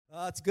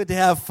It's good to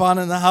have fun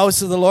in the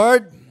house of the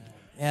Lord,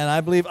 and I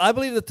believe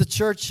that the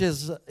church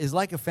is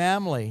like a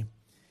family,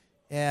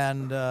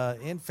 and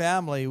in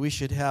family we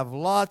should have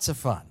lots of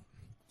fun.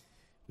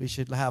 We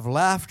should have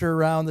laughter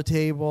around the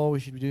table. We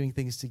should be doing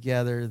things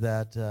together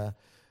that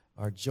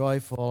are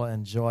joyful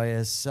and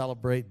joyous.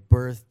 Celebrate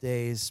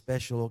birthdays,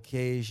 special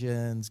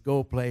occasions,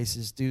 go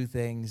places, do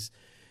things,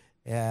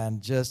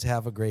 and just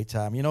have a great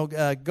time. You know,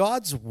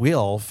 God's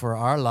will for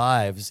our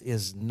lives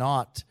is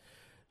not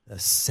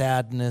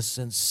sadness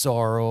and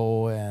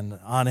sorrow and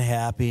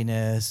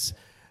unhappiness.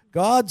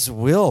 God's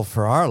will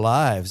for our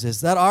lives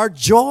is that our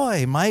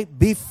joy might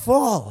be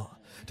full.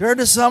 Turn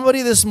to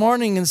somebody this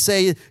morning and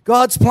say,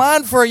 God's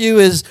plan for you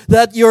is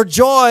that your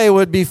joy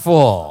would be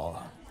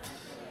full.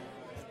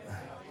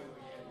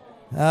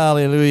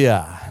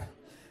 Hallelujah.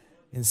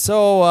 And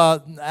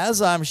so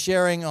as I'm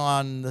sharing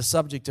on the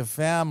subject of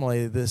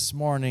family this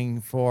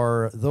morning,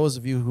 for those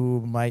of you who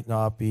might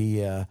not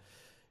be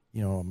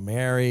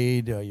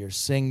married, or you're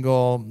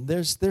single,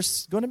 there's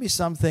going to be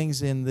some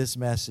things in this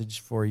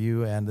message for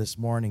you, and this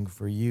morning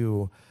for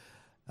you.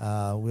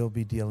 We'll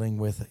be dealing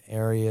with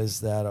areas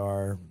that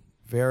are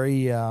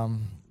very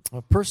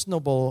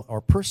personable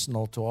or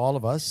personal to all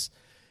of us,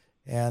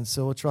 and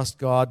so we'll trust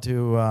God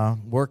to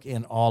work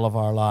in all of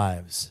our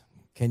lives.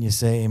 Can you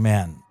say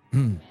amen?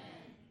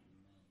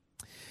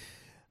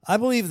 I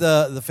believe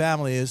the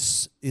family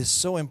is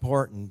so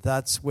important.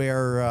 That's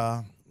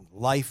where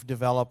life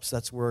develops.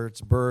 That's where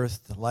it's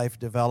birthed. Life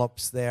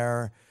develops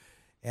there.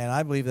 And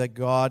I believe that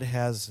God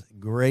has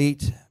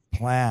great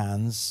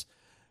plans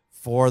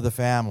for the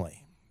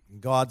family.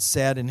 God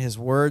said in His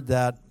Word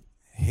that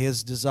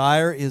His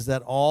desire is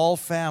that all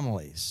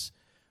families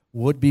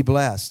would be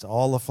blessed.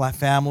 All the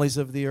families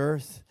of the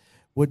earth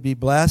would be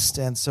blessed.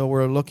 And so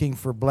we're looking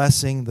for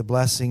the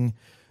blessing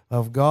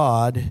of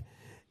God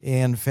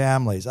in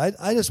families.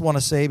 I just want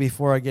to say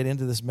before I get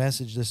into this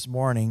message this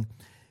morning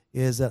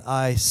is that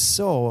I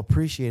so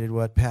appreciated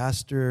what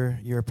Pastor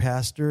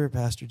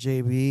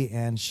JB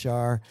and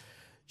Shar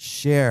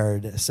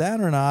shared.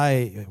 Sandra and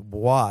I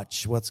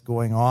watch what's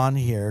going on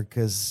here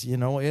because,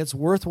 it's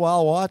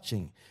worthwhile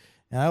watching.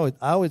 And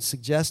I would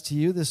suggest to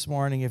you this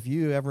morning, if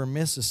you ever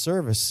miss a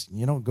service,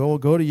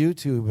 go to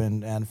YouTube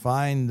and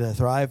find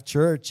Thrive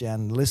Church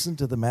and listen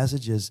to the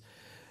messages.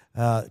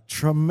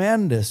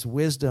 Tremendous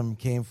wisdom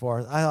came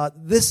forth. I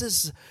thought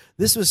this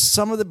was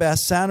some of the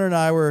best. Sandra and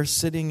I were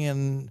sitting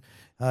in.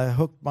 I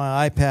hooked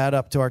my iPad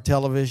up to our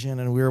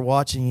television, and we were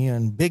watching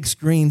in big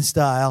screen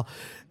style.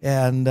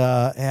 And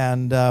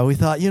we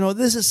thought,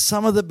 this is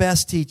some of the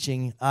best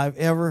teaching I've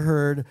ever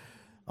heard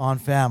on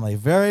family.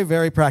 Very,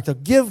 very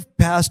practical. Give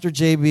Pastor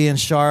JB and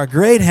Shar a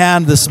great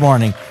hand this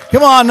morning.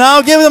 Come on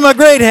now, give them a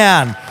great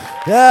hand.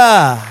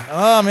 Yeah.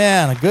 Oh,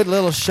 man, a good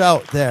little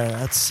shout there.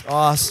 That's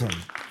awesome.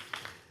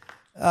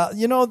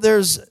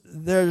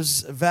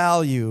 There's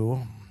value.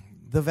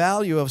 The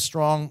value of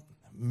strong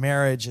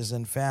marriages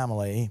and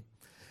family.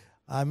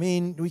 I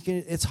mean,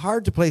 it's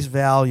hard to place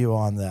value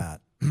on that.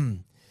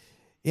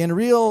 In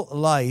real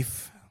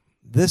life,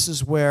 this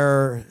is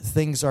where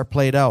things are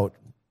played out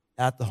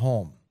at the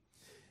home.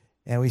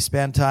 And we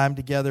spend time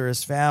together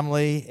as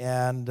family,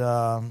 and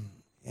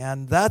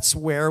that's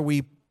where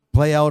we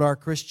play out our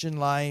Christian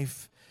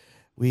life.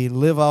 We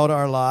live out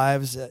our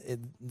lives.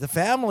 The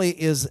family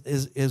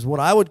is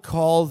what I would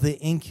call the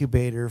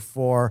incubator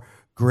for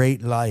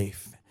great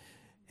life.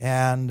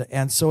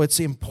 And so it's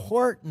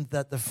important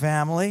that the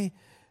family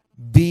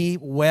be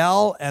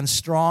well and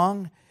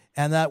strong,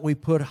 and that we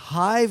put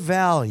high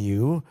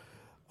value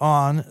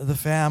on the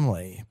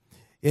family.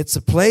 It's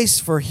a place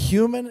for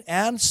human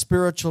and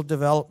spiritual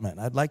development.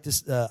 I'd like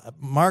to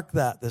mark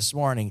that this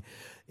morning.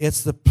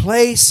 It's the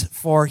place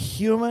for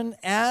human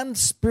and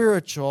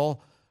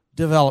spiritual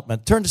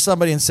development. Turn to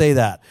somebody and say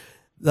that.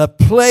 The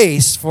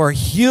place for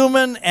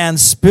human and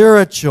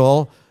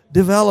spiritual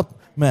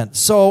development.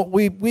 So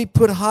we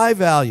put high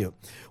value.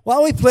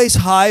 While we place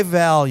high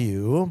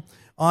value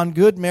on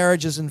good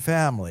marriages and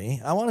family,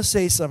 I want to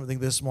say something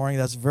this morning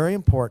that's very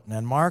important,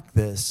 and mark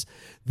this.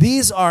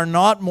 These are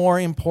not more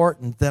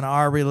important than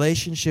our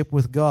relationship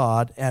with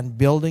God and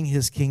building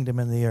His kingdom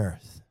in the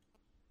earth.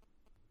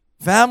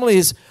 Family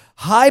is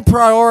high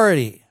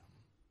priority.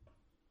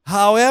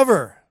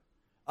 However,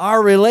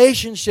 our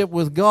relationship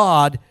with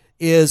God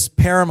is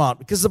paramount,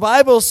 because the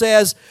Bible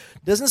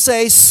doesn't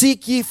say,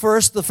 seek ye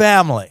first the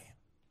family.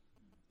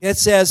 It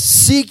says,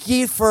 seek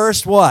ye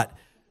first what?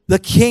 The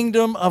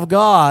kingdom of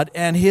God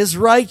and His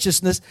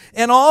righteousness,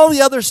 and all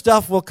the other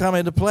stuff will come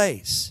into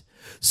place.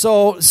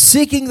 So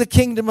seeking the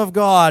kingdom of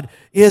God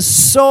is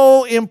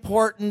so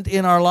important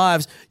in our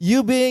lives.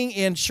 You being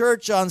in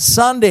church on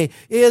Sunday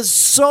is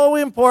so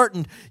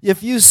important.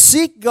 If you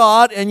seek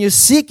God and you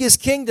seek His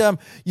kingdom,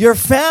 your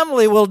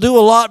family will do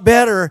a lot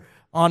better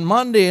on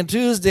Monday and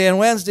Tuesday and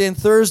Wednesday and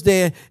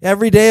Thursday,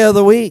 every day of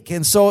the week.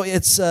 And so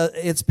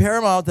it's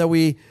paramount that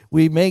we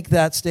make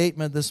that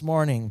statement this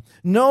morning.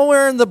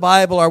 Nowhere in the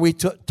Bible are we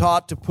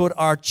taught to put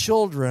our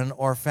children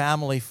or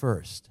family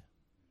first.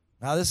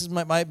 Now, this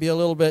might be a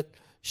little bit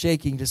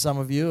shaking to some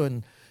of you,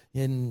 and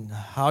in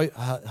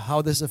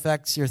how this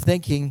affects your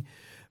thinking,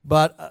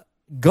 but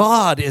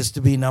God is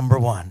to be number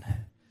one.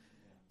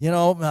 You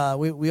know,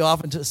 we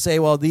often say,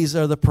 well, these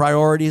are the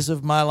priorities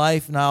of my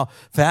life. Now,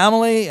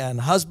 family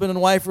and husband and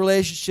wife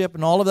relationship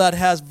and all of that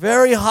has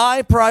very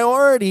high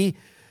priority,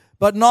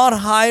 but not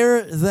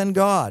higher than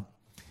God.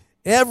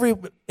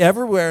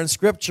 Everywhere in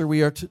Scripture,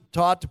 we are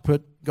taught to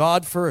put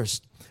God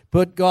first.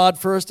 Put God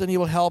first, and He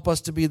will help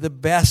us to be the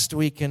best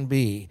we can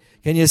be.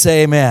 Can you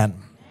say amen?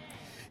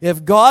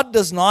 If God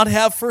does not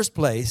have first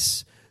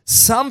place,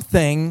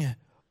 something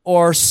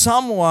or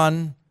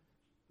someone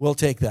will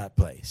take that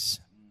place.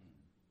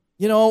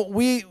 You know,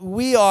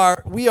 we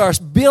are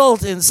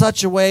built in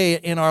such a way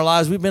in our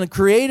lives. We've been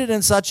created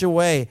in such a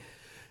way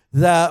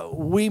that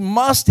we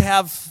must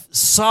have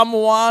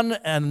someone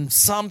and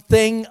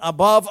something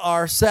above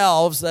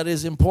ourselves that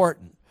is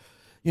important.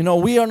 You know,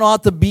 we are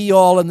not the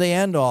be-all and the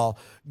end-all.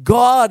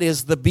 God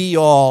is the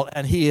be-all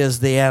and He is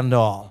the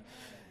end-all.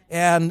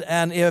 And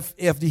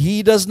if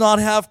He does not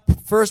have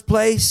first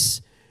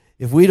place,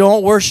 if we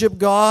don't worship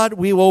God,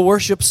 we will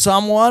worship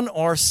someone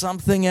or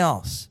something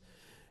else.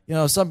 You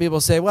know, some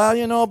people say, well,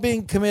 you know,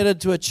 being committed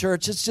to a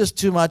church, it's just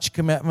too much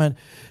commitment.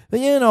 But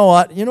you know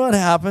what? You know what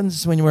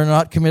happens when we're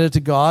not committed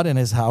to God and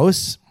His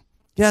house?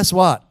 Guess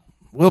what?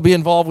 We'll be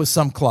involved with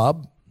some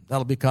club.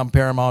 That'll become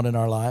paramount in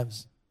our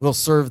lives. We'll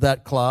serve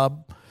that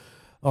club.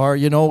 Or,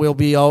 you know, we'll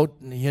be out,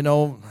 you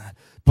know,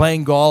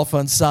 playing golf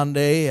on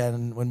Sunday,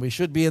 and when we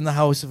should be in the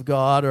house of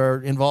God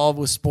or involved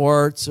with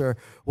sports or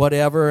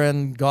whatever,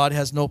 and God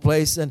has no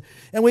place. And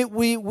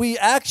we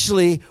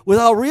actually,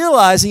 without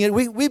realizing it,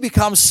 we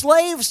become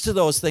slaves to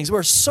those things.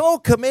 We're so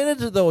committed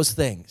to those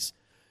things.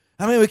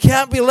 I mean, we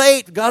can't be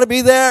late. We've got to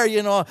be there,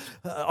 you know,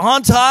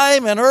 on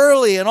time and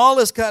early and all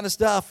this kind of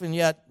stuff. And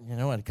yet, you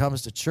know, when it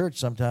comes to church,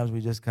 sometimes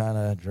we just kind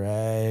of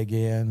drag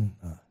in.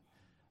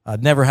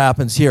 It never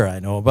happens here, I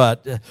know,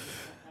 but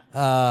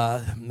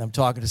I'm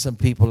talking to some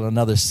people in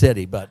another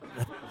city. But,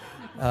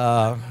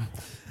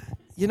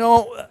 you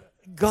know,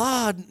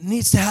 God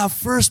needs to have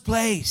first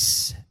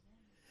place.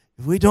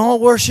 If we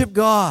don't worship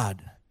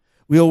God,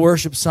 we'll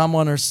worship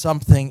someone or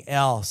something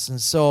else. And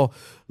so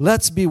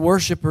let's be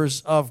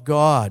worshipers of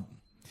God.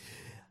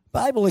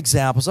 Bible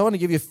examples. I want to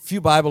give you a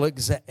few Bible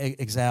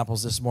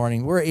examples this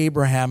morning where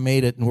Abraham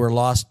made it and where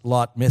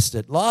Lot missed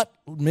it. Lot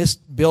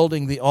missed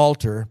building the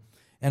altar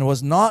and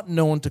was not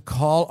known to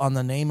call on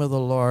the name of the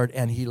Lord,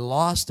 and he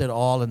lost it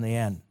all in the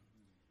end.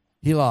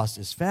 He lost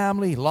his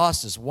family, he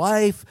lost his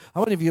wife.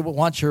 How many of you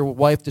want your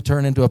wife to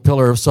turn into a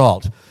pillar of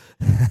salt?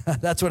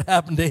 That's what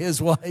happened to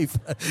his wife.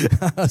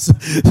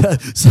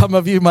 Some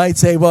of you might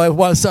say,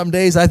 well, some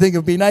days I think it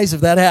would be nice if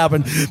that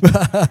happened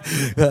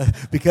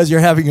because you're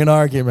having an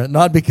argument,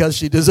 not because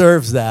she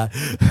deserves that.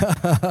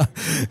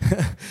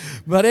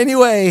 But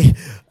anyway,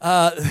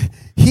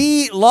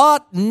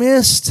 Lot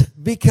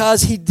missed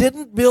because he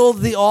didn't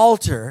build the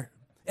altar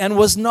and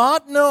was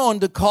not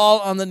known to call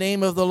on the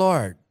name of the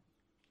Lord.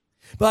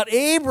 But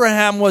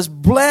Abraham was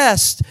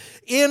blessed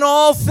in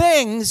all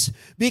things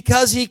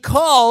because he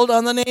called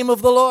on the name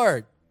of the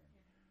Lord.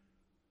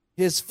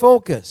 His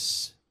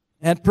focus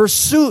and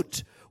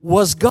pursuit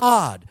was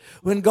God.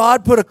 When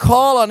God put a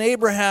call on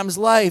Abraham's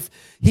life,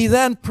 he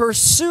then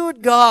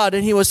pursued God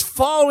and he was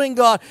following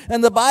God.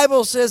 And the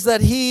Bible says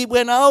that he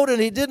went out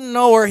and he didn't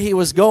know where he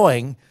was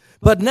going,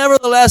 but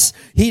nevertheless,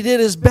 he did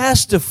his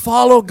best to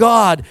follow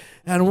God.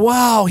 And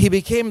wow, he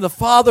became the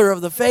father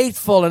of the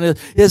faithful, and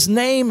his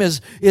name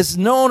is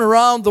known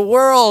around the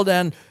world.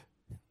 And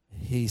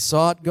he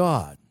sought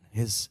God.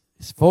 His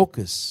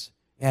focus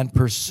and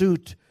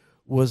pursuit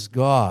was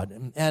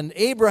God. And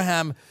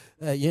Abraham,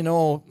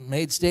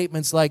 made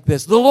statements like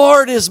this: "The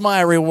Lord is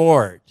my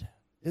reward."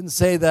 Didn't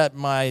say that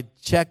my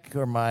check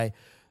or my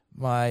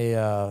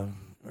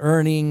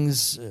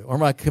earnings or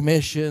my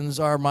commissions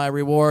are my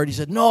reward. He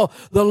said, "No,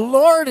 the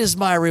Lord is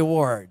my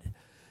reward."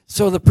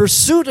 So the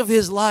pursuit of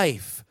his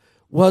life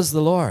was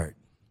the Lord.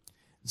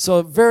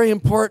 So very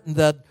important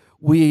that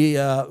we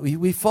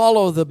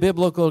follow the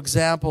biblical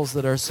examples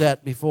that are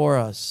set before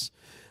us.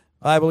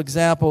 Bible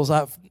examples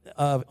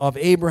of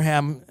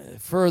Abraham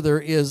further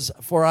is,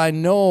 "For I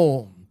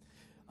know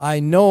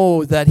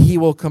that he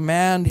will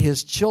command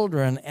his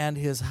children and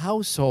his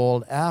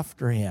household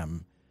after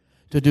him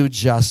to do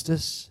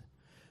justice,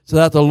 so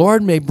that the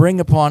Lord may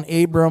bring upon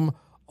Abram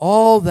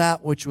all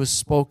that which was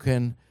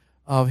spoken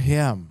of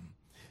him."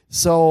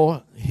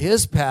 So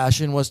his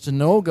passion was to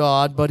know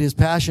God, but his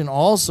passion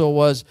also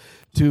was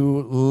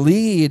to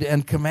lead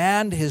and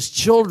command his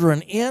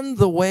children in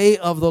the way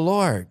of the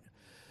Lord.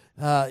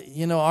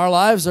 Our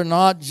lives are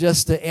not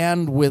just to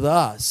end with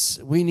us.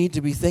 We need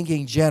to be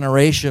thinking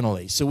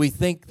generationally. So we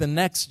think the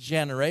next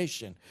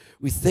generation.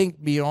 We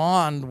think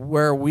beyond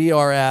where we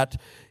are at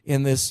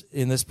in this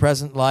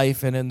present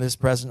life and in this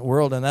present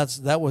world. And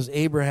that was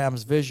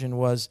Abraham's vision,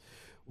 was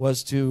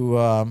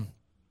to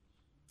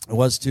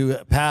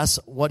pass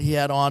what he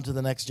had on to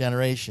the next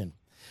generation.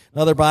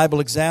 Another Bible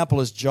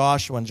example is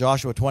Joshua in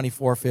Joshua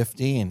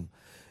 24:15.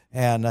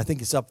 And I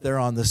think it's up there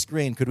on the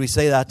screen. Could we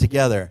say that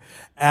together?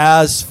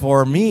 "As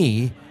for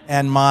me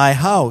and my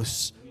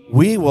house,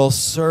 we will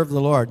serve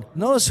the Lord.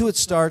 Notice who it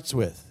starts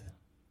with.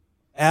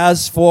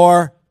 As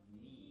for,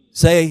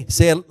 say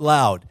it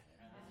loud.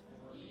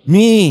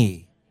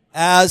 Me.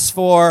 As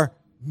for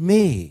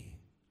me.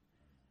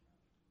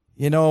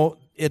 You know,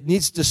 it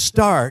needs to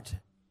start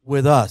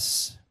with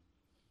us.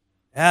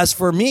 As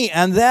for me,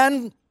 and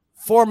then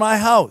for my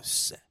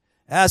house.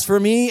 As for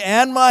me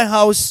and my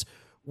house,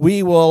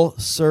 we will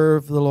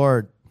serve the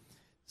Lord.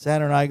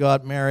 Sandra and I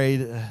got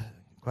married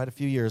quite a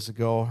few years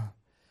ago,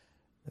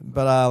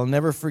 but I'll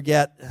never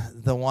forget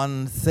the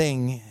one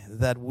thing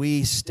that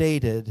we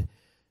stated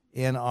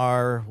in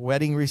our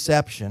wedding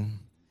reception.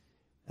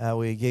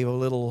 We gave a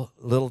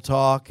little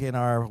talk in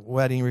our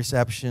wedding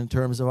reception in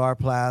terms of our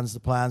plans, the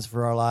plans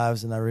for our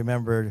lives, and I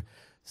remembered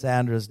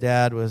Sandra's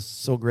dad was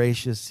so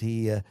gracious.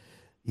 He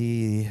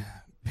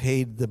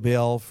paid the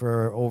bill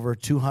for over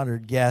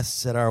 200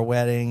 guests at our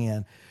wedding,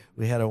 and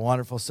we had a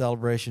wonderful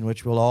celebration,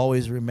 which we'll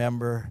always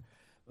remember.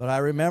 But I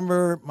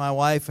remember my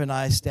wife and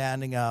I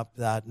standing up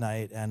that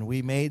night, and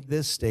we made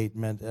this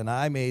statement, and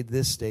I made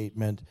this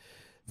statement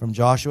from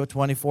Joshua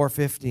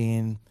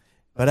 24:15.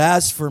 But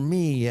as for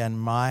me and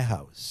my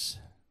house,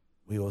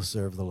 we will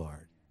serve the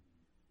Lord.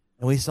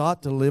 And we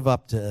sought to live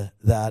up to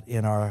that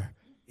in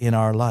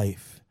our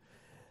life.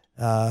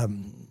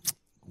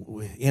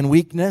 In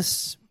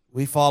weakness,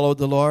 we followed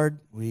the Lord.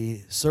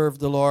 We served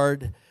the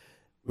Lord.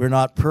 We're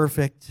not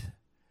perfect,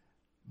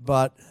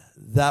 but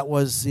that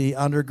was the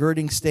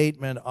undergirding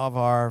statement of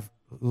our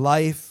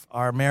life,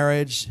 our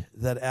marriage,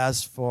 that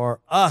as for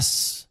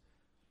us,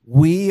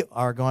 we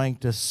are going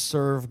to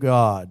serve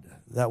God.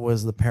 That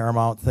was the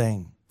paramount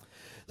thing.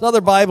 There's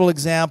other Bible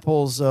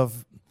examples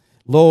of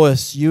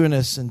Lois,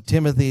 Eunice, and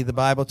Timothy. The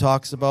Bible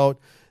talks about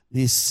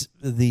the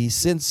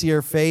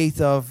sincere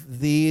faith of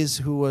these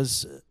who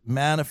was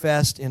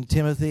manifest in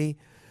Timothy.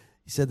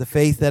 He said, the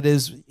faith that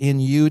is in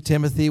you,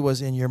 Timothy,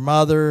 was in your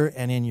mother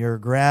and in your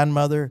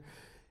grandmother.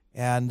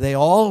 And they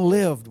all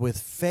lived with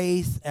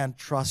faith and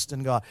trust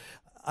in God.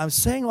 I'm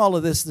saying all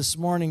of this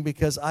morning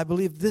because I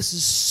believe this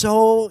is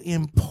so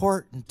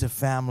important to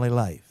family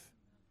life.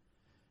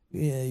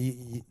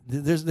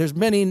 There's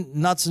many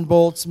nuts and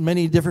bolts,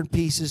 many different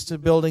pieces to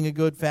building a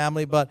good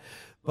family, but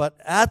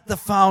at the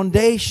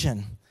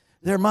foundation,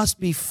 there must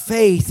be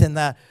faith and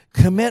that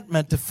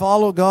commitment to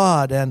follow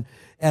God and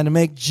to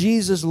make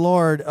Jesus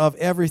Lord of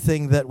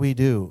everything that we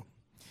do.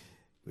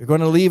 We're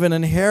going to leave an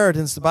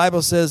inheritance. The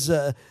Bible says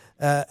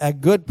a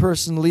good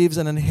person leaves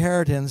an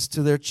inheritance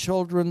to their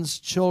children's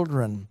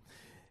children.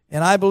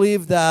 And I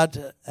believe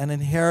that an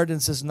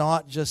inheritance is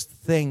not just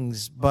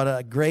things, but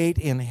a great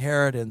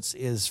inheritance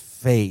is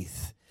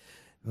faith.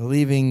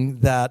 Leaving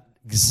that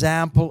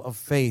example of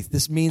faith.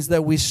 This means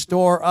that we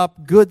store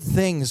up good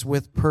things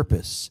with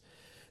purpose.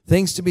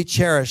 Things to be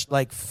cherished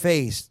like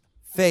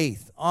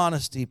faith,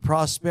 honesty,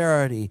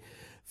 prosperity,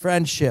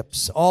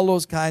 friendships, all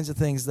those kinds of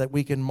things that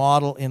we can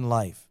model in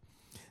life.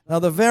 Now,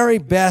 the very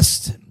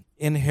best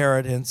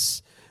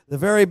inheritance, the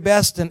very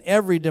best in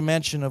every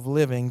dimension of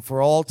living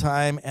for all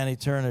time and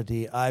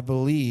eternity, I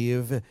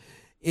believe,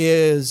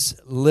 is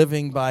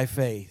living by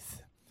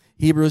faith.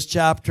 Hebrews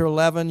chapter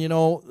 11,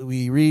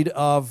 we read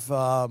of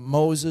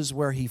Moses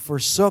where he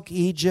forsook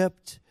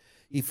Egypt,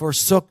 he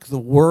forsook the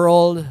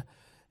world,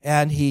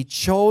 and he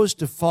chose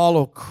to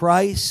follow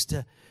Christ,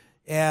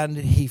 and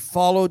he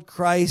followed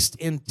Christ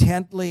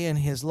intently in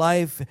his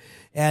life,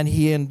 and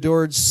he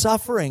endured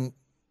suffering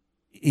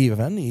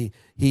even.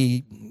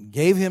 He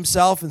gave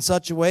himself in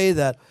such a way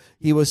that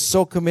he was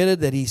so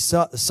committed that he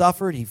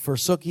suffered. He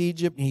forsook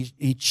Egypt.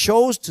 He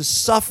chose to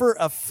suffer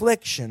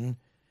affliction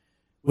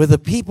with the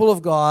people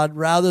of God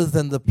rather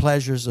than the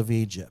pleasures of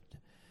Egypt.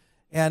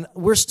 And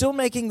we're still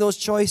making those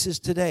choices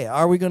today.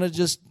 Are we going to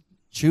just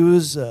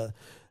choose,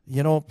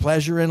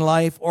 pleasure in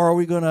life, or are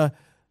we going to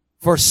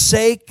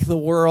forsake the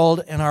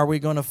world and are we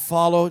going to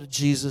follow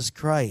Jesus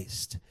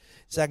Christ?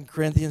 2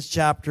 Corinthians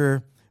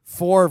chapter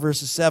 4,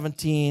 verses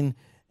 17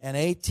 and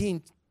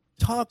 18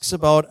 talks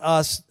about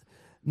us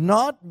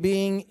not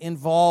being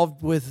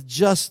involved with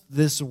just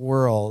this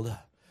world.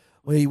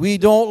 We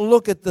don't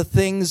look at the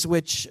things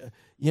which,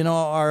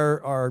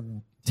 are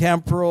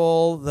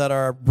temporal, that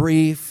are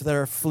brief, that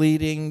are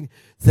fleeting,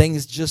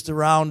 things just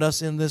around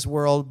us in this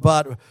world,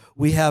 but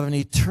we have an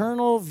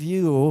eternal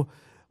view.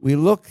 We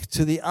look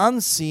to the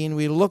unseen,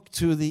 we look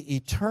to the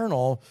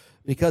eternal,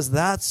 because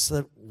that's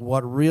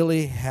what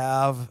really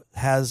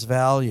has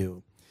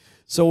value.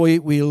 So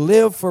we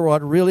live for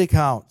what really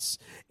counts.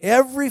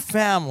 Every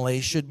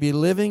family should be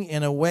living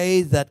in a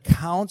way that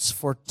counts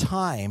for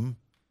time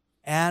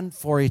and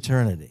for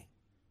eternity.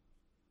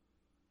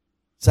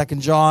 2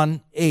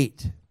 John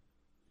 8.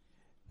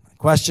 The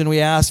question we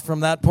ask from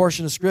that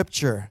portion of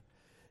Scripture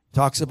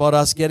talks about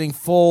us getting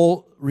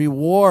full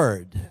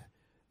reward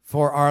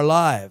for our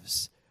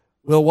lives.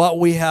 Will what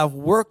we have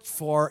worked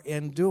for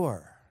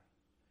endure?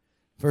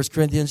 1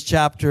 Corinthians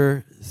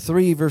chapter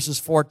 3, verses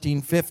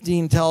 14,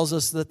 15 tells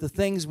us that the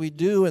things we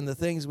do and the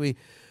things we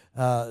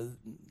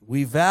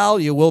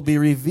value will be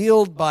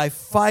revealed by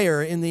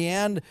fire. In the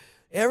end,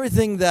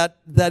 everything that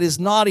is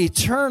not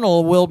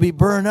eternal will be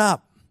burned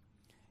up.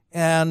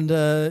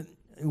 And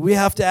we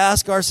have to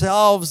ask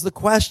ourselves the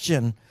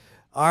question,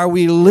 are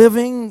we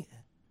living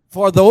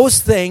for those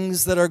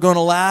things that are going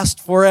to last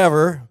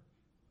forever,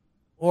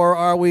 or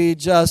are we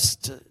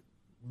just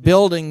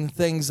building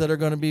things that are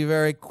going to be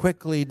very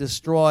quickly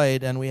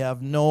destroyed and we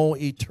have no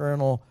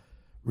eternal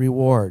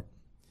reward?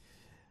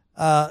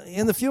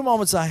 In the few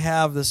moments I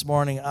have this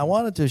morning, I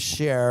wanted to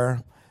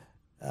share,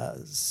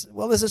 this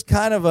is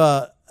kind of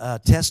a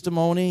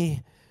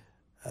testimony,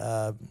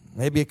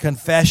 maybe a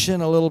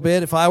confession a little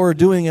bit. If I were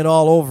doing it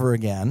all over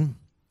again,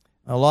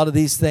 a lot of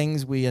these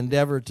things we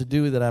endeavor to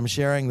do that I'm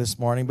sharing this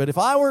morning, but if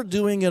I were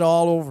doing it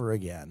all over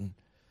again,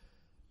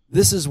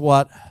 this is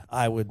what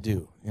I would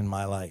do in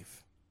my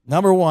life.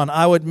 Number one,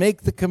 I would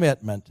make the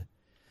commitment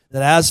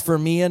that as for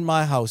me and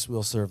my house,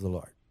 we'll serve the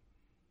Lord.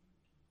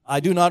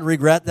 I do not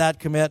regret that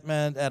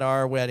commitment at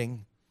our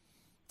wedding.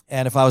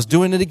 And if I was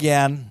doing it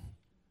again,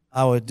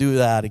 I would do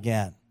that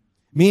again.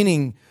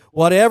 Meaning,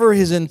 whatever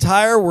His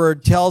entire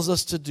Word tells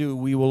us to do,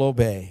 we will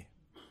obey.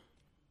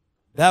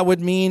 That would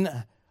mean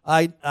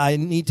I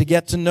need to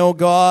get to know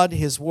God,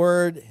 His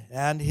Word,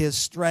 and His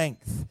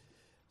strength.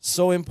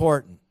 So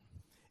important.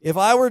 If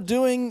I were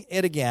doing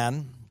it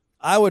again,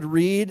 I would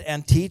read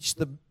and teach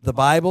the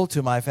Bible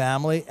to my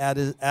family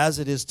as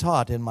it is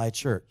taught in my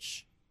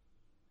church.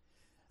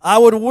 I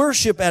would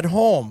worship at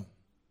home,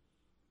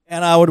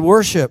 and I would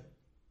worship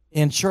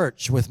in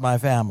church with my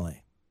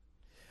family.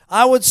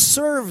 I would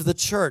serve the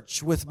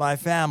church with my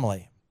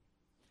family.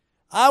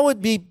 I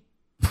would be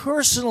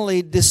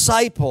personally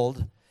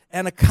discipled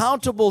and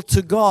accountable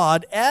to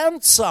God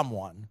and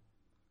someone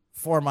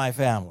for my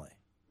family.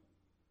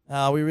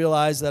 Now, we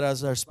realize that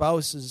as our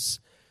spouses,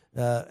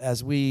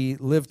 as we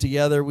live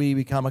together, we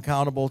become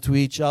accountable to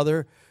each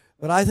other.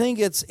 But I think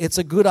it's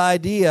a good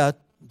idea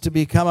to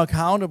become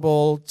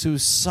accountable to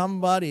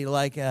somebody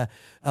like a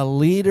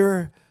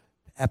leader,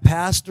 a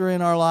pastor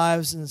in our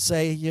lives, and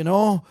say,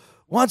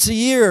 once a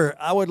year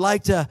I'd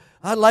like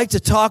to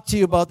talk to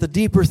you about the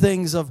deeper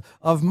things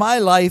of my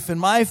life and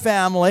my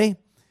family.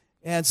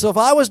 And so if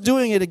I was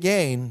doing it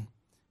again,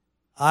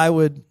 I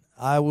would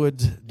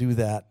do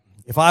that.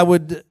 If I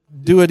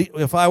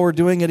were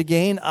doing it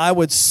again, I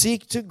would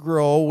seek to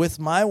grow with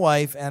my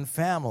wife and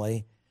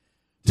family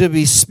to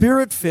be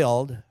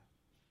Spirit-filled,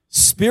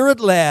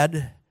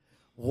 Spirit-led,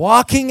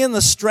 walking in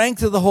the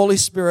strength of the Holy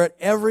Spirit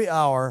every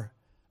hour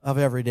of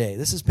every day.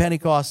 This is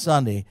Pentecost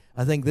Sunday.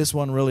 I think this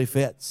one really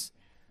fits.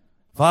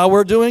 If I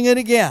were doing it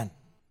again,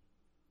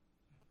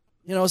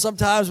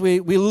 sometimes we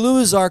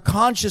lose our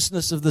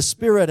consciousness of the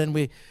Spirit, and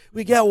we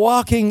get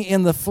walking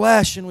in the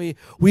flesh, and we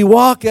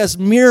walk as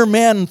mere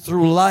men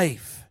through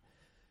life.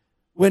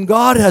 When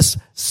God has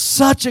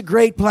such a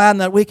great plan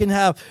that we can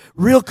have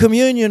real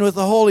communion with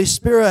the Holy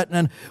Spirit,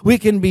 and we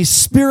can be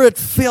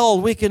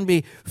Spirit-filled, we can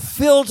be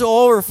filled to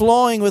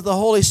overflowing with the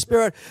Holy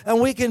Spirit,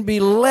 and we can be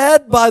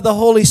led by the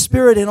Holy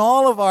Spirit in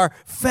all of our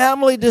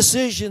family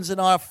decisions and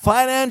our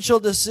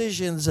financial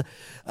decisions,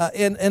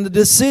 and the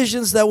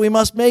decisions that we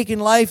must make in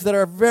life that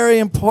are very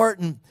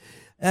important.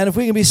 And if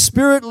we can be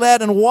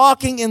Spirit-led and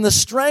walking in the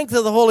strength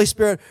of the Holy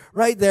Spirit,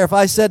 right there, if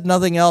I said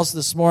nothing else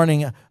this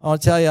morning, I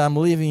want to tell you I'm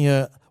leaving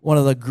you one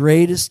of the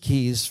greatest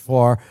keys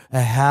for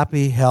a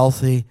happy,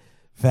 healthy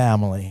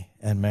family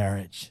and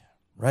marriage.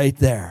 Right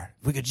there.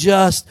 If we could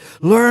just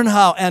learn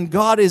how, and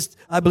God is,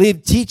 I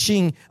believe,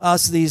 teaching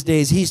us these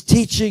days. He's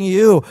teaching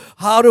you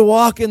how to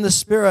walk in the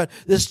Spirit.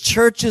 This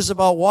church is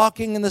about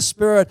walking in the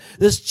Spirit.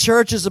 This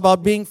church is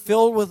about being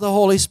filled with the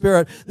Holy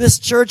Spirit. This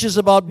church is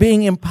about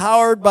being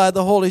empowered by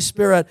the Holy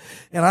Spirit.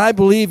 And I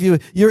believe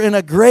you're in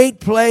a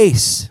great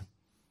place.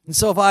 And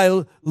so if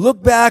I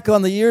look back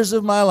on the years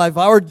of my life, if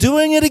I were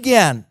doing it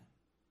again,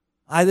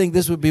 I think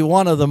this would be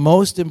one of the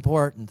most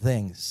important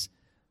things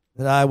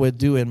that I would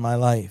do in my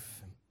life.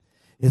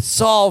 It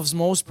solves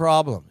most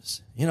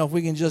problems. If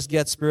we can just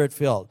get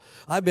Spirit-filled.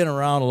 I've been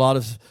around a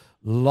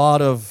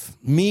lot of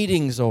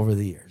meetings over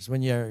the years.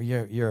 When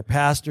you're a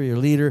pastor, you're a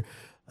leader,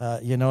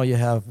 you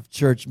have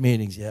church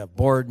meetings, you have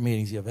board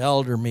meetings, you have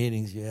elder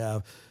meetings, you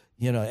have,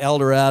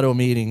 Eldorado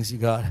meetings, you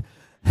got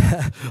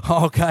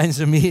all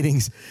kinds of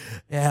meetings.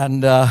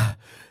 And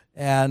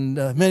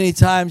many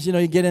times,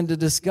 you get into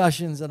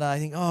discussions and I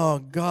think, oh,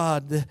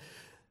 God,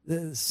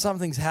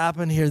 something's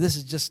happened here. This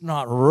is just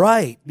not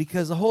right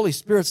because the Holy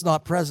Spirit's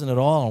not present at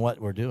all in what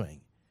we're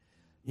doing.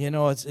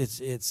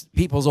 It's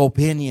people's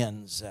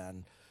opinions,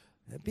 and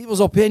people's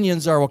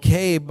opinions are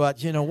okay,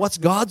 but, what's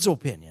God's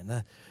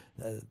opinion?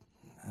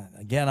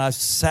 Again, I've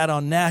sat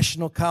on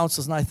national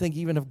councils, and I think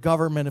even if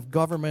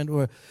government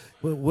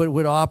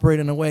would operate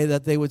in a way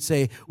that they would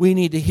say, we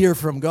need to hear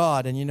from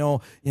God. And,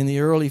 in the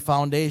early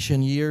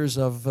foundation years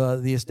of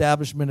the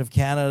establishment of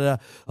Canada,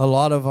 a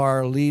lot of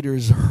our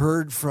leaders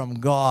heard from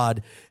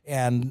God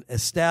and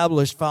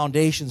established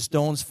foundation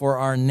stones for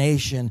our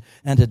nation.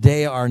 And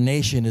today our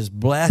nation is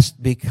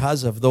blessed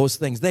because of those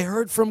things. They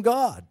heard from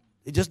God.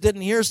 They just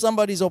didn't hear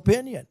somebody's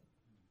opinion.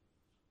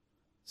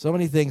 So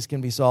many things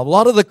can be solved. A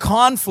lot of the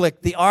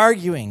conflict, the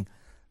arguing,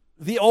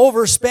 the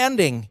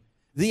overspending,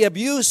 the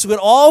abuse would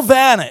all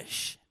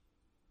vanish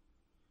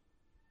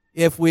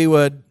if we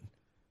would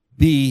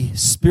be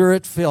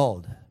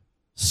Spirit-filled,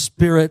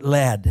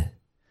 Spirit-led,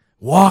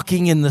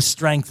 walking in the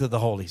strength of the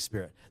Holy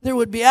Spirit. There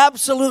would be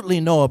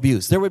absolutely no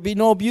abuse. There would be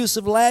no abuse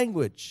of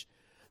language.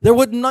 There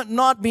would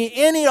not be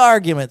any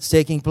arguments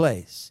taking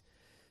place.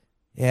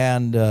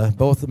 And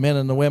both the men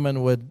and the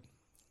women would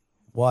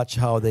watch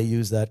how they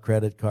use that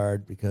credit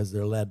card because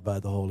they're led by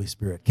the Holy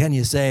Spirit. Can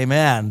you say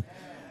amen?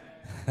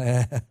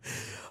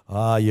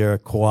 Ah, you're a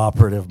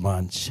cooperative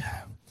bunch.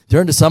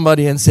 Turn to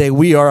somebody and say,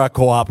 we are a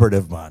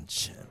cooperative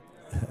bunch.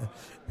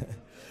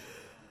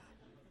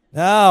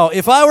 Now,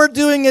 if I were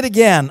doing it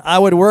again, I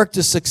would work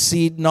to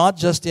succeed not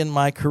just in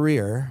my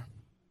career,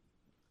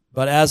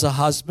 but as a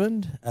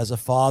husband, as a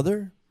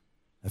father,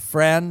 a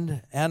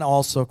friend, and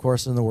also, of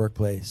course, in the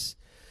workplace.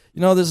 You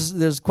know,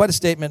 there's quite a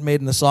statement made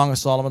in the Song of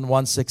Solomon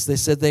 1:6. They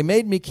said, they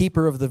made me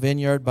keeper of the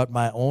vineyard, but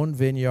my own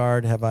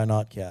vineyard have I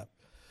not kept.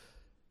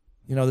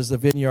 You know, there's the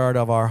vineyard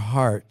of our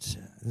heart.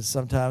 And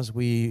sometimes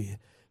we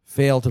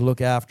fail to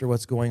look after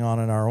what's going on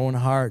in our own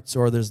hearts,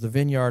 or there's the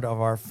vineyard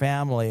of our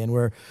family, and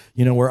we're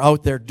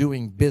out there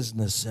doing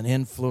business and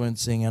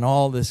influencing and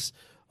all this,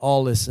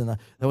 and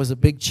that was a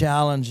big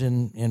challenge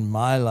in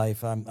my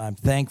life. I'm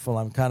thankful.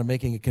 I'm kind of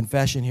making a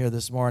confession here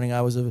this morning.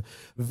 I was a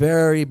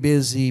very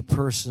busy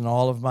person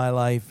all of my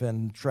life,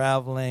 and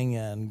traveling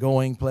and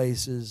going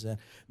places, and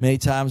many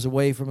times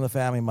away from the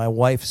family. My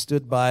wife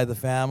stood by the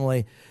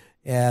family,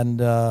 and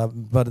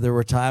but there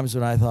were times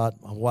when I thought,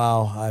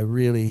 wow, I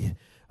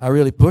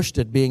really pushed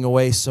it being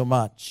away so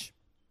much.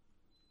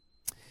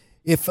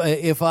 If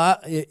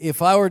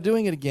I were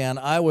doing it again,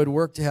 I would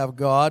work to have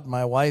God,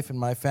 my wife, and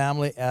my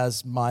family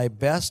as my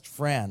best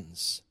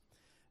friends,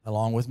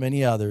 along with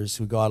many others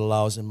who God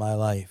allows in my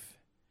life.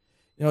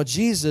 You know,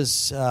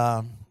 Jesus,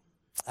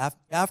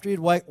 after he'd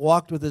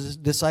walked with his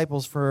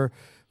disciples for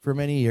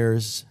many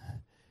years,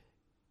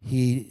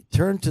 he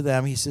turned to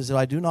them. He says,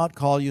 I do not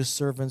call you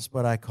servants,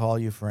 but I call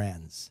you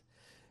friends.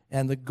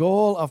 And the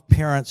goal of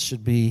parents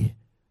should be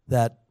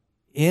that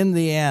in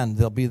the end,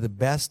 they'll be the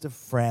best of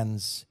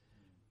friends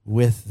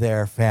with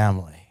their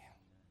family.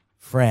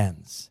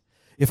 Friends.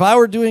 If I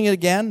were doing it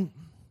again,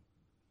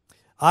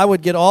 I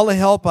would get all the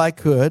help I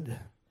could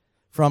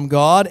from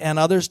God and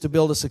others to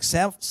build a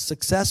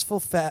successful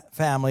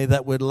family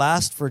that would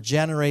last for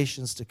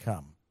generations to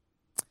come.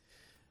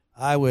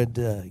 I would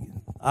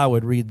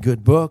read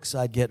good books.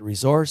 I'd get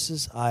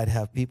resources. I'd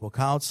have people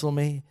counsel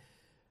me.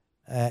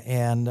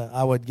 And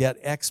I would get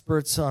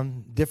experts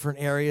on different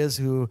areas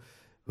who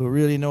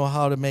really know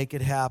how to make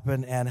it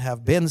happen and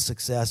have been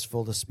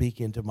successful to speak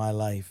into my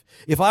life.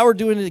 If I were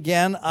doing it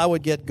again, I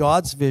would get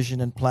God's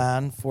vision and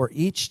plan for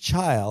each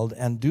child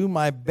and do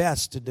my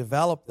best to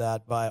develop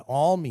that by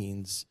all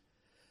means,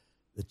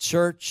 the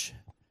church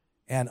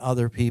and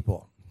other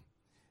people.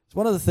 It's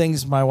one of the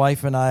things my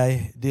wife and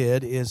I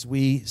did is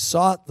we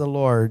sought the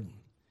Lord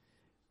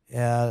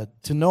to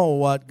know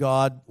what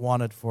God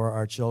wanted for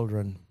our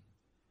children.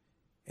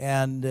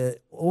 And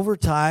over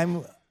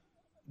time,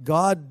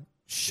 God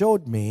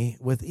showed me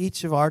with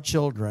each of our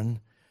children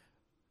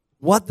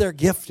what their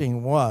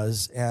gifting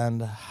was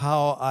and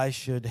how I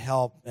should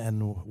help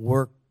and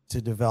work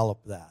to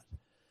develop that.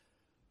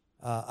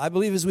 I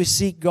believe as we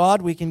seek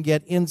God, we can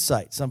get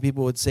insight. Some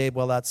people would say,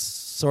 well, that's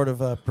sort of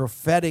a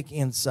prophetic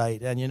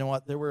insight. And you know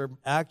what? There were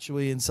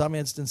actually, in some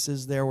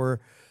instances, there were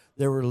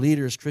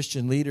leaders,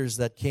 Christian leaders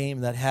that came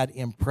that had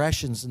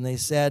impressions, and they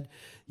said,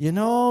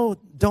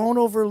 don't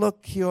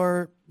overlook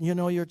your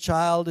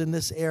child in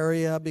this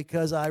area,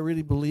 because I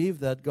really believe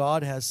that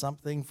God has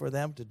something for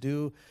them to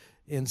do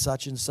in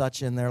such and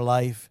such in their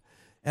life.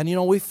 And,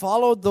 we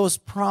followed those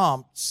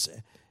prompts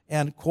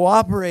and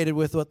cooperated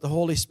with what the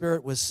Holy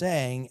Spirit was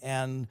saying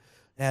and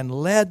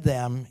led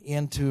them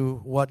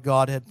into what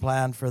God had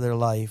planned for their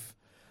life.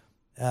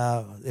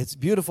 It's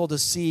beautiful to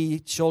see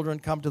children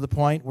come to the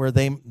point where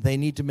they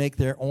need to make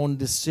their own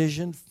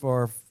decision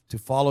to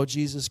follow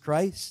Jesus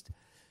Christ.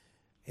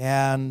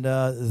 And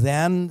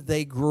then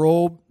they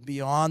grow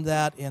beyond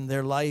that in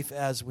their life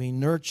as we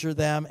nurture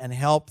them and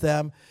help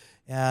them.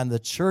 And the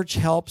church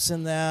helps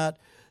in that.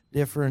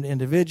 Different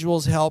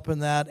individuals help in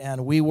that.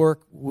 And we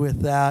work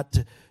with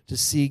that to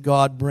see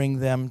God bring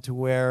them to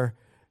where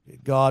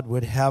God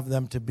would have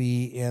them to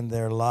be in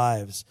their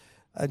lives.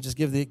 I just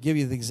give you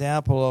the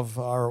example of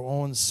our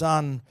own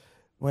son.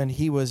 When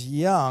he was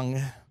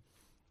young,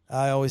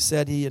 I always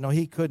said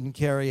he couldn't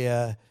carry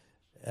a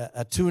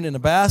tune in a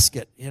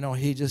basket.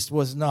 He just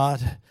was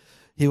not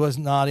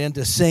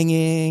into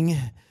singing.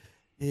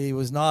 He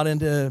was not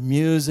into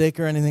music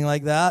or anything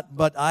like that.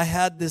 But I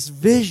had this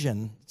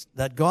vision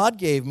that God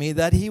gave me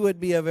that he would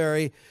be a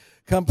very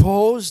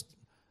composed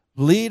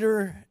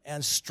leader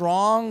and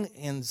strong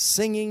in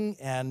singing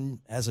and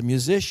as a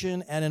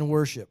musician and in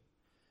worship.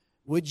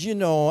 Would you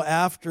know,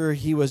 after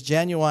he was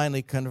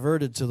genuinely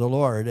converted to the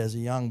Lord as a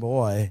young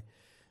boy,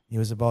 he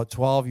was about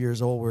 12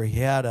 years old, where he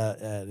had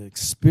an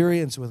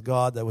experience with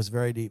God that was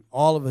very deep.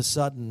 All of a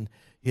sudden,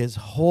 his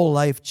whole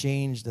life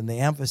changed, and the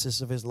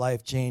emphasis of his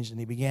life changed, and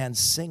he began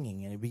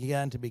singing, and he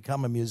began to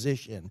become a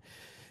musician.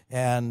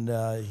 And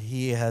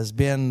he has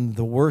been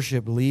the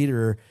worship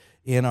leader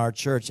in our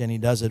church, and he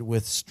does it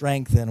with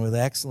strength and with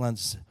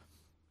excellence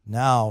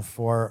now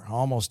for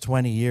almost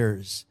 20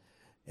 years.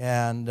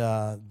 And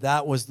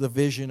that was the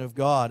vision of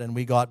God, and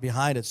we got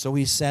behind it. So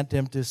we sent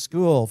him to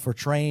school for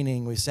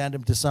training. We sent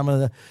him to some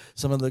of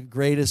the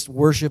greatest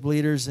worship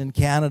leaders in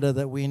Canada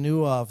that we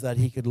knew of that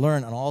he could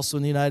learn, and also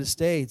in the United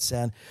States,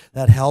 and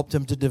that helped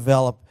him to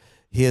develop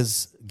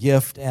his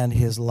gift and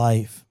his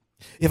life.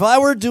 If I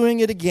were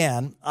doing it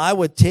again, I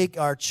would take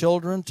our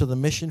children to the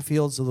mission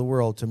fields of the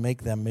world to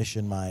make them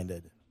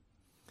mission-minded.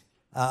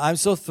 I'm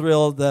so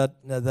thrilled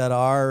that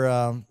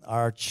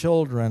our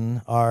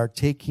children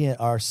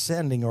are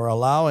sending or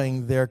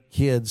allowing their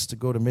kids to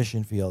go to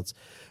mission fields.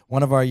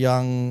 One of our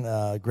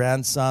young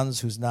grandsons,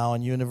 who's now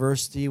in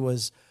university,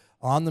 was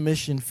on the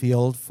mission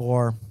field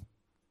for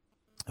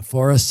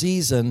a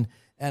season,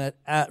 and it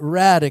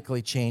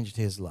radically changed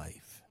his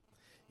life.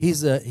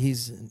 He's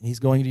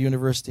going to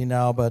university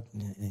now, but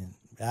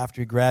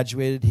after he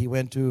graduated, he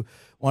went to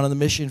one of the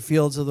mission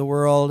fields of the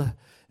world.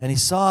 And he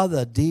saw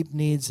the deep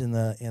needs in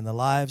the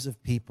lives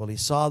of people. He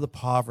saw the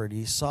poverty.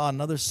 He saw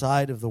another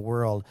side of the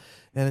world.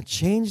 And it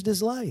changed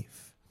his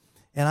life.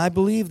 And I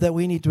believe that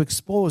we need to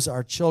expose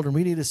our children.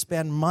 We need to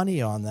spend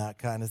money on that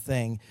kind of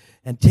thing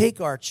and take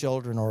our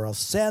children or else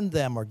send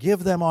them or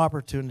give them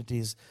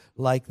opportunities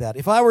like that.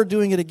 If I were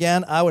doing it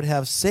again, I would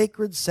have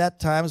sacred set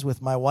times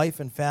with my wife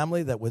and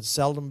family that would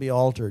seldom be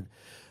altered.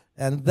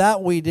 And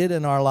that we did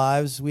in our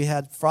lives. We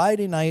had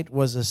Friday night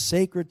was a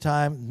sacred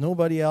time.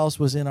 Nobody else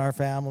was in our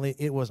family.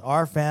 It was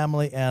our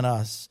family and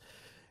us.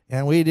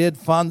 And we did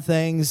fun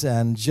things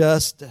and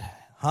just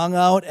hung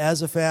out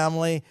as a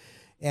family.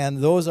 And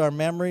those are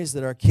memories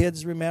that our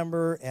kids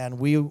remember and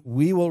we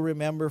will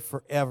remember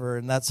forever.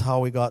 And that's how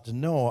we got to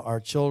know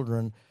our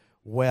children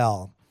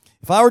well.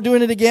 If I were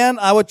doing it again,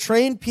 I would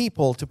train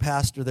people to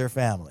pastor their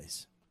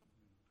families.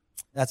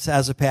 That's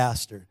as a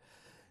pastor.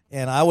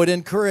 And I would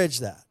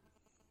encourage that.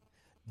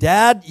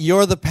 Dad,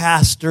 you're the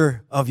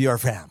pastor of your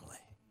family.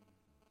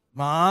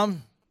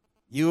 Mom,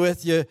 you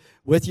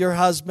with your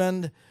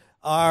husband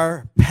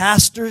are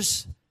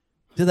pastors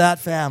to that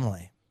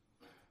family.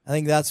 I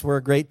think that's where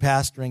great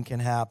pastoring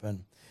can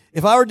happen.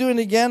 If I were doing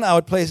it again, I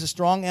would place a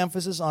strong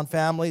emphasis on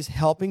families,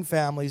 helping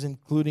families,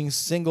 including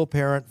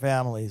single-parent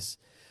families.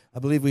 I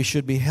believe we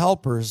should be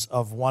helpers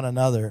of one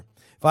another.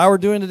 If I were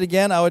doing it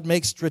again, I would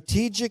make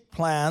strategic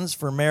plans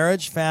for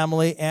marriage,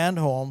 family, and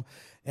home.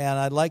 And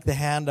I'd like the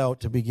handout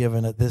to be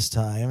given at this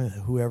time.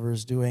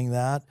 Whoever's doing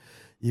that,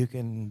 you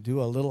can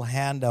do a little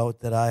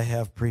handout that I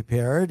have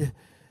prepared.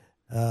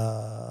 You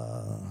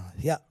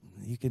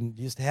can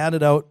just hand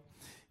it out.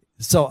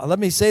 So let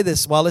me say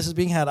this while this is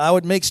being handed. I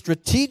would make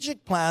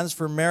strategic plans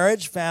for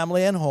marriage,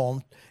 family, and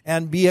home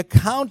and be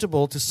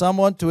accountable to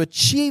someone to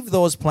achieve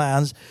those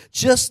plans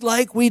just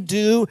like we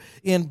do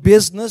in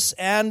business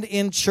and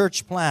in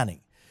church planning.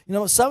 You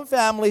know, some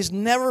families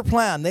never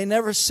plan. They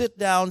never sit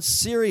down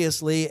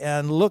seriously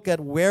and look at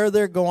where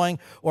they're going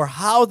or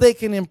how they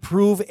can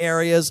improve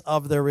areas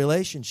of their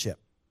relationship.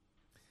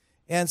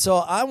 And so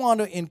I want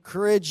to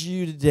encourage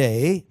you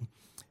today.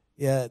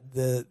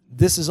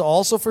 This is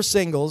also for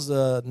singles.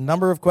 The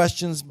number of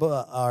questions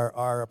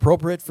are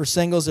appropriate for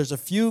singles. There's a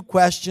few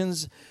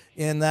questions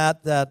in that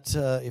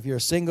if you're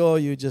single,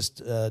 you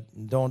just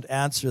don't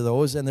answer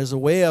those. And there's a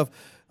way of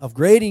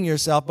grading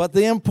yourself. But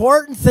the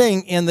important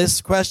thing in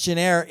this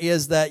questionnaire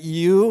is that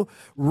you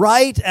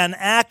write an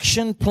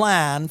action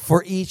plan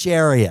for each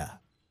area.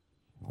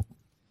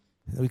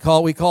 We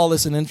call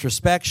this an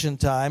introspection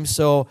time.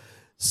 So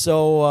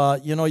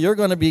you're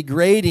going to be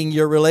grading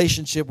your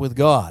relationship with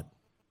God.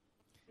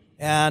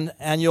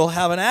 And you'll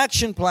have an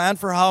action plan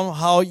for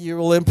how you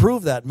will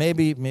improve that.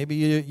 Maybe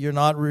you're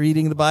not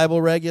reading the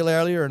Bible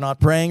regularly or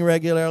not praying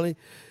regularly,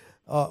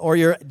 or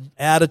your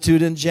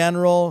attitude in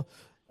general.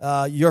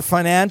 Your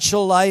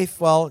financial life,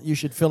 well, you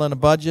should fill in a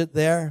budget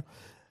there.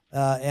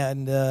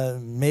 And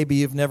maybe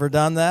you've never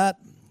done that.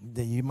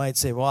 You might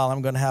say, well,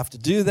 I'm going to have to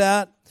do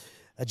that.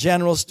 A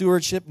general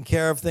stewardship and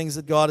care of things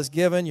that God has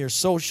given, your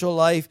social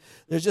life.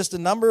 There's just a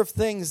number of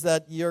things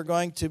that you're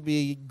going to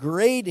be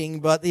grading,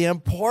 but the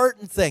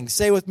important thing,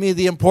 say with me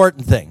the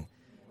important thing.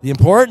 The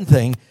important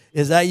thing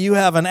is that you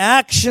have an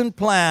action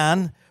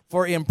plan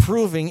for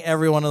improving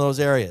every one of those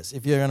areas.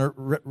 If you're going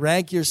to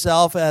rank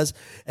yourself as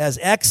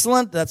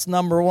excellent, that's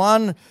number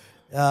one,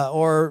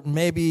 or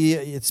maybe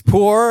it's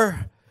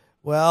poor,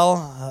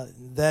 well,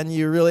 then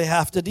you really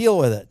have to deal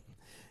with it.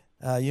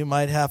 You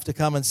might have to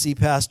come and see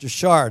Pastor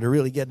Shar to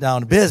really get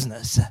down to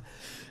business.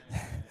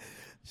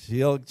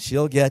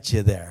 She'll get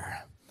you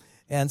there.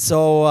 And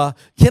so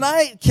can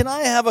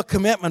I have a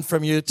commitment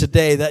from you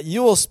today that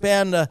you will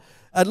spend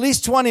at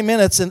least 20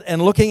 minutes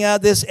in looking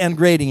at this and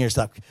grading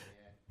yourself?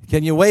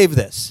 Can you wave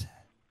this?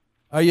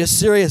 Are you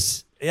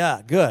serious?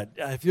 Yeah, good.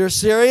 If you're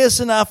serious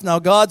enough, now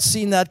God's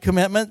seen that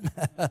commitment.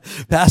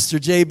 Pastor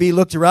JB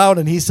looked around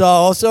and he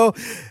saw also.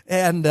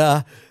 And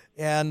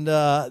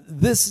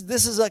this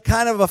is a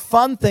kind of a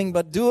fun thing,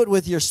 but do it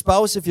with your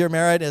spouse. If you're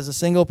married as a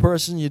single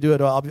person, you do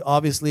it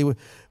obviously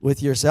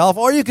with yourself.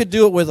 Or you could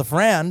do it with a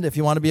friend if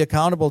you want to be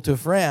accountable to a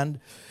friend.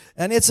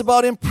 And it's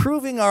about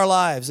improving our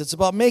lives. It's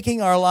about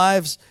making our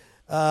lives,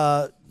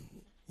 the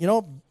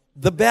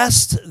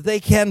best they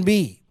can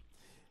be.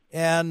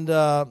 And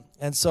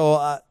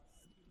so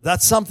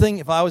that's something,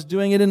 if I was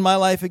doing it in my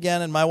life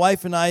again, and my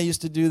wife and I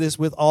used to do this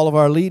with all of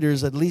our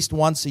leaders, at least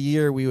once a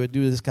year we would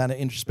do this kind of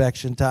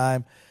introspection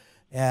time,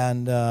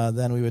 and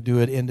then we would do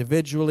it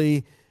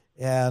individually,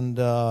 and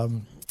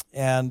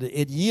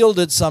it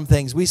yielded some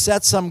things. We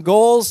set some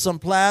goals, some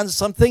plans,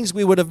 some things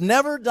we would have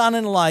never done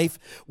in life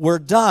were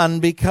done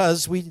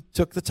because we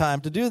took the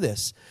time to do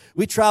this.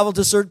 We traveled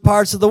to certain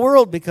parts of the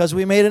world because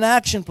we made an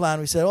action plan.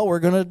 We said, we're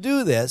going to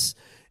do this,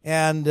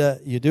 and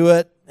you do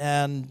it,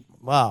 and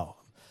wow.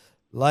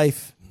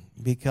 Life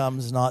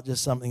becomes not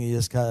just something you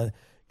just kind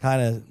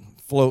of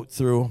float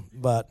through,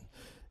 but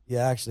you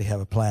actually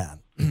have a plan.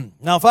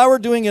 Now, if I were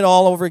doing it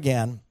all over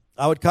again,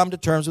 I would come to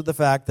terms with the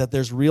fact that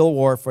there's real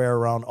warfare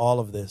around all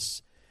of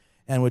this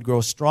and would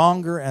grow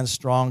stronger and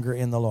stronger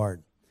in the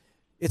Lord.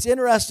 It's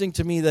interesting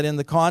to me that in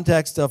the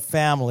context of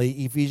family,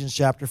 Ephesians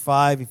chapter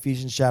 5,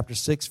 Ephesians chapter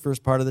 6,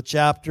 first part of the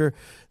chapter,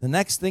 the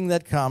next thing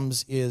that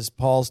comes is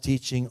Paul's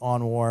teaching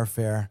on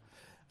warfare.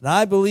 And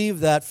I believe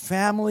that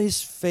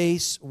families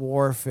face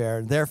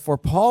warfare. Therefore,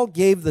 Paul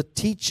gave the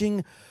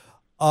teaching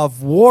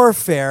of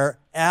warfare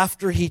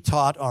after he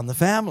taught on the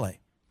family,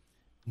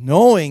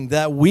 knowing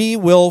that we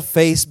will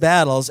face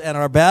battles, and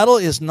our battle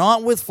is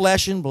not with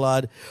flesh and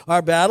blood.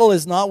 Our battle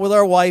is not with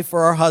our wife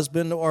or our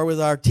husband or with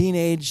our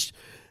teenage,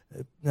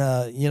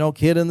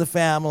 kid in the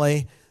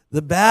family.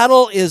 The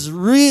battle is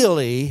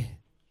really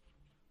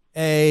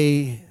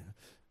a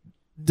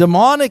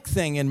demonic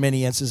thing in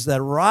many instances that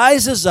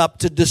rises up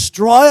to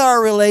destroy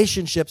our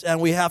relationships, and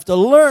we have to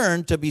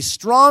learn to be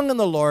strong in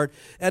the Lord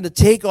and to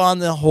take on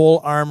the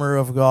whole armor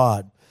of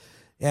God.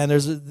 And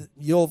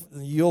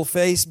you'll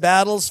face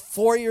battles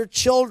for your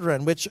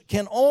children, which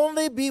can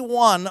only be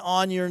won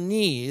on your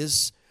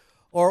knees,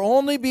 or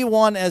only be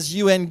won as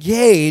you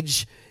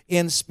engage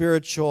in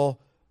spiritual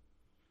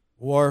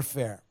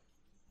warfare.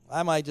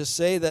 I might just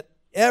say that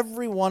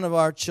every one of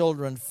our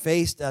children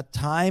faced a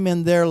time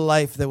in their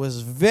life that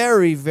was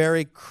very,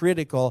 very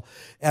critical,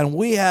 and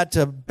we had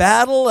to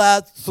battle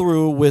that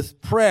through with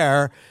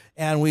prayer,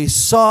 and we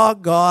saw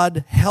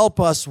God help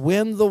us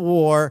win the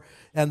war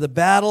and the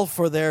battle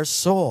for their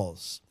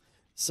souls.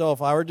 So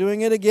if I were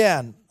doing it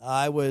again,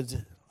 I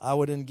would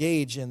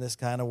engage in this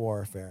kind of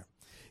warfare.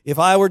 If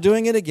I were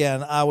doing it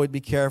again, I would be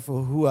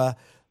careful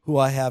who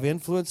I have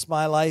influenced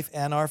my life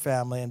and our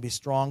family, and be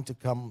strong to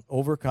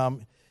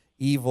overcome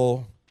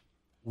evil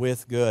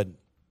with good.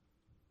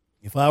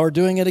 If I were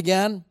doing it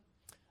again,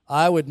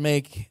 I would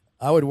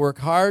work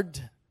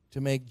hard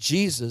to make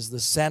Jesus the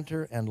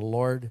center and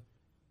Lord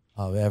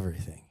of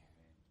everything.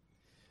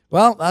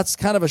 Well, that's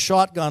kind of a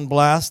shotgun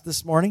blast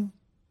this morning.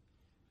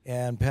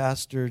 And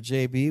Pastor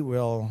JB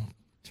will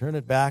turn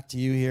it back to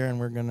you here, and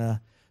we're going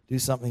to do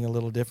something a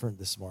little different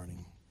this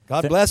morning.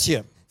 God bless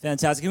you.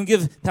 Fantastic. Can we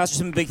give Pastor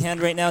Tim a big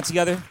hand right now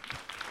together?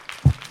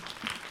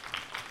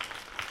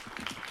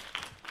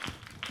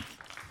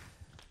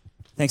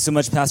 Thanks so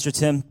much, Pastor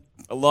Tim.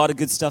 A lot of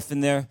good stuff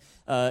in there,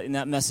 in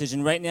that message.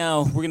 And right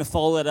now, we're going to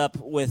follow it up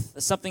with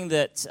something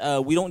that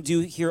we don't do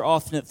here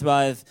often at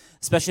Thrive,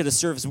 especially at a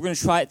service. We're going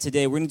to try it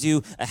today. We're going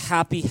to do a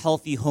happy,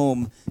 healthy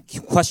home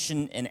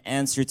question and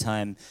answer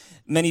time.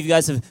 Many of you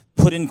guys have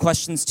put in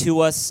questions to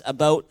us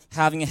about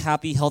having a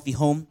happy, healthy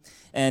home.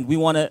 And we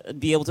want to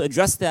be able to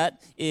address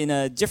that in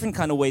a different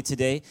kind of way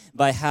today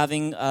by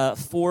having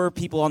 4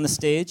 people on the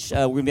stage.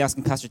 We're going to be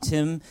asking Pastor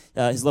Tim,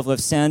 his lovely wife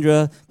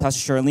Sandra,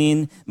 Pastor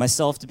Charlene,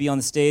 myself to be on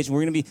the stage. And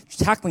we're going to be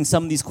tackling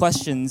some of these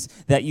questions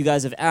that you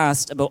guys have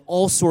asked about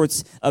all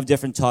sorts of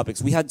different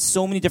topics. We had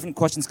so many different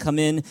questions come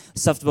in,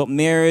 stuff about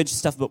marriage,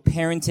 stuff about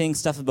parenting,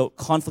 stuff about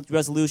conflict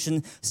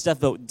resolution, stuff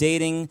about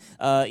dating,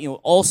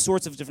 all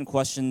sorts of different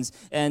questions.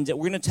 And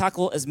we're going to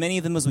tackle as many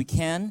of them as we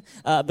can.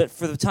 But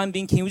for the time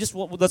being, can we just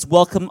let's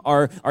welcome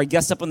our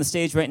guests up on the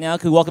stage right now.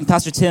 Can we welcome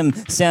Pastor Tim,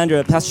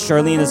 Sandra, Pastor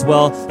Charlene as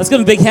well. Let's give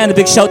them a big hand, a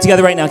big shout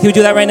together right now. Can we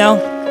do that right now?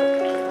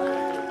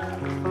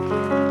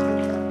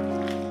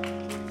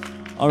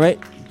 All right.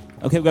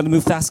 Okay, we've got to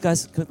move fast,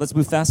 guys. Let's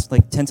move fast,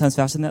 like 10 times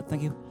faster than that.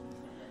 Thank you.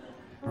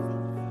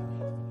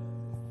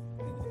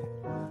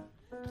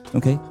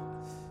 Okay.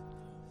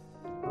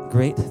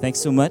 Great. Thanks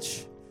so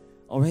much.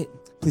 All right.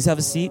 Please have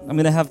a seat. I'm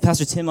going to have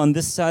Pastor Tim on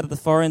this side of the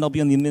far end. I'll be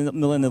on the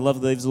middle, and the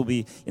lovely ladies will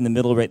be in the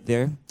middle right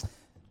there.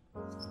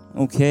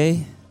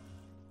 Okay.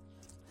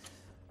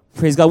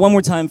 Praise God. One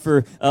more time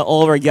for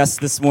all of our guests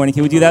this morning.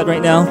 Can we do that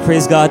right now?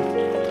 Praise God.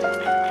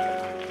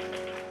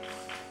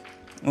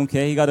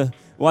 Okay, you got to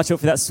watch out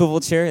for that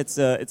swivel chair. It's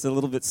a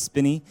little bit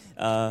spinny.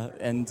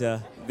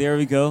 There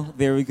we go.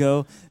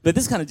 But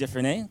this is kind of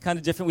different, eh? Kind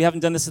of different. We haven't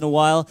done this in a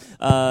while.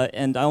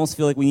 And I almost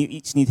feel like we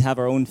each need to have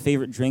our own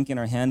favorite drink in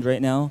our hand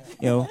right now.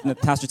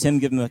 Pastor Tim,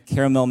 give him a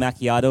caramel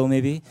macchiato,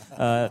 maybe.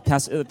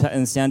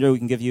 And Sandra, we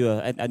can give you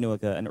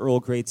an Earl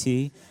Grey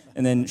tea.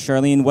 And then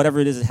Charlene, whatever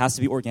it is, it has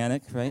to be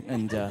organic, right?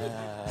 And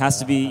has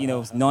to be,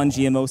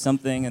 non-GMO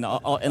something. And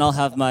I'll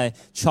have my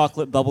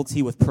chocolate bubble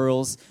tea with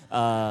pearls.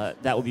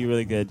 That will be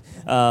really good.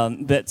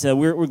 But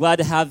we're glad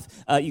to have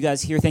you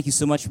guys here. Thank you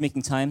so much for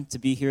making time to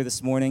be here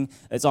this morning.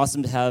 It's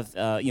awesome to have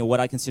what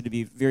I consider to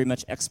be very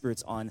much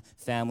experts on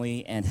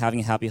family and having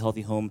a happy,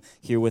 healthy home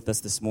here with us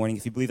this morning.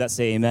 If you believe that,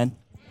 say amen.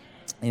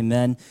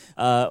 Amen.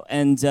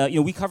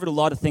 We covered a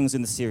lot of things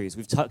in the series.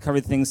 We've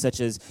covered things such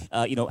as,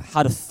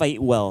 how to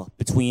fight well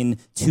between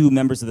two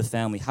members of the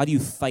family. How do you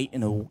fight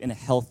in a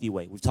healthy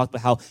way? We've talked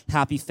about how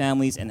happy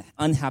families and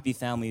unhappy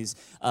families,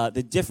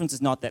 the difference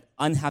is not that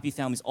unhappy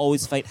families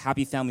always fight,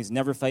 happy families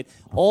never fight.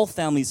 All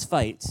families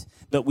fight,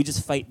 but we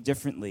just fight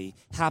differently.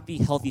 Happy,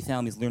 healthy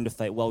families learn to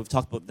fight well. We've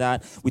talked about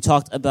that. We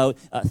talked about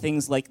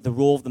things like the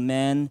role of the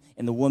man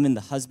and the woman,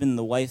 the husband and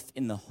the wife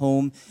in the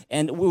home.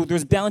 And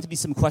there's bound to be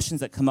some questions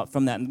that come up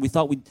from that. And we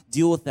thought we'd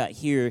deal with that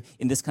here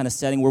in this kind of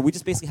setting where we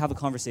just basically have a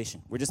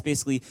conversation. We're just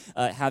basically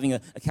having a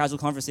casual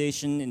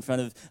conversation in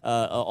front of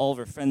all of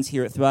our friends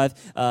here at Thrive.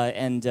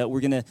 And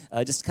we're going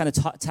to just kind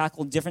of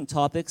tackle different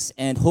topics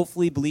and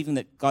hopefully believing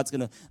that God's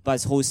going to, by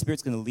His Holy Spirit,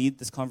 is going to lead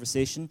this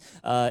conversation.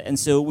 And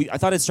so I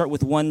thought I'd start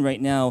with one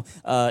right now.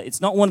 It's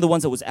not one of the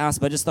ones that was asked,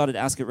 but I just thought I'd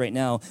ask it right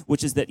now,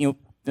 which is that,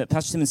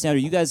 Pastor Tim and Sandra,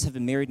 you guys have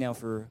been married now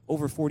for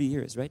over 40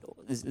 years, right?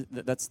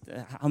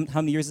 How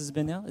many years has it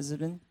been now? Has it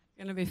been?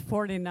 Going to be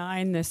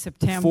 49 this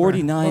September.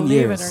 49 believe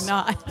years. Believe it or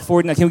not.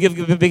 49. Can we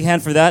give a big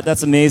hand for that?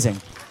 That's amazing.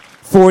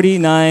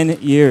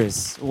 49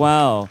 years.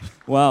 Wow.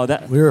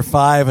 We were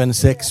 5 and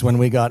 6 when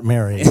we got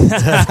married.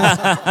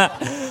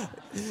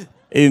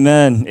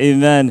 Amen.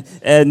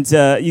 And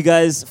you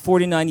guys,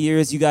 49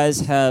 years. You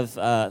guys have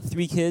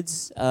 3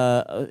 kids.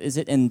 Is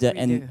it? And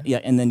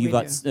then you've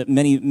got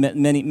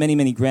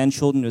many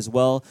grandchildren as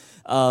well.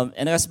 And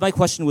I guess my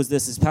question was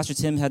this: is Pastor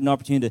Tim had an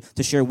opportunity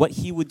to share what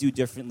he would do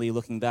differently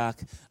looking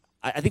back.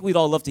 I think we'd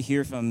all love to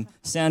hear from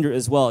Sandra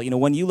as well.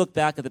 When you look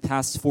back at the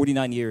past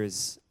 49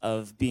 years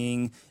of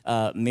being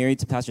married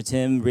to Pastor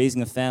Tim,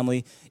 raising a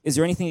family, is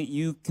there anything that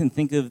you can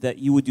think of that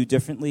you would do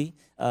differently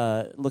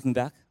looking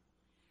back?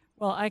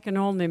 Well, I can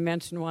only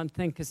mention one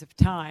thing because of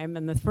time.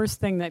 And the first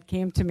thing that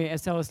came to me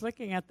as I was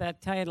looking at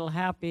that title,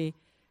 Happy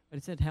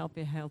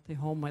Healthy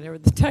Home, whatever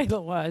the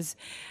title was,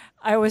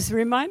 I was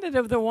reminded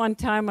of the one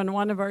time when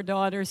one of our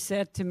daughters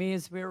said to me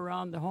as we were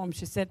around the home,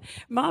 she said,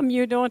 "Mom,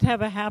 you don't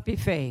have a happy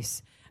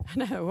face."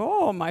 And I go,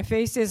 "Oh, my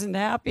face isn't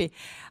happy."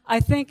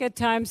 I think at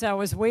times I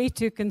was way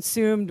too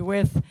consumed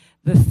with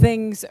the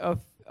things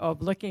of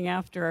looking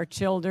after our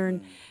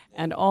children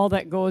and all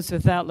that goes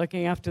with that,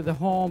 looking after the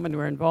home, and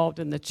we're involved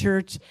in the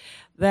church,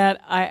 that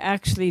I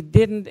actually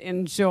didn't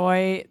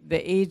enjoy the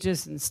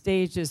ages and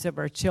stages of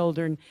our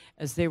children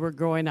as they were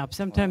growing up.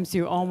 Sometimes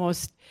you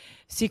almost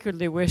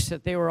secretly wish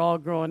that they were all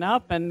grown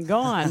up and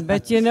gone.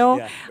 But, yeah,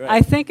 right.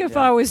 I think if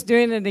I was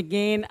doing it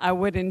again, I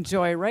would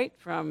enjoy right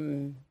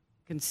from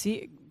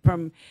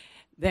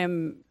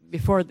them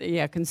before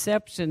the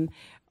conception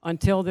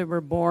until they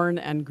were born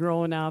and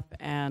grown up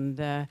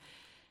and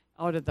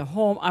out of the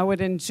home. I would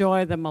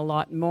enjoy them a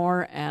lot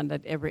more and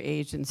at every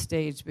age and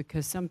stage,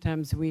 because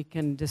sometimes we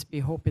can just be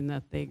hoping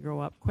that they grow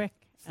up quick.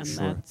 And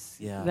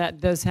that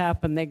does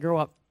happen. They grow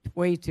up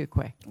way too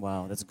quick.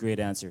 Wow, that's a great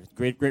answer.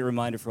 Great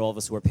reminder for all of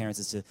us who are parents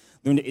is to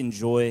learn to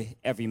enjoy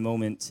every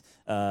moment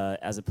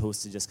as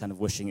opposed to just kind of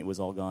wishing it was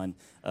all gone.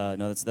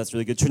 No, that's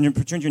really good. Turn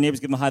to your neighbors,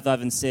 give them a high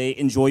five, and say,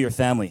 "Enjoy your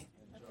family."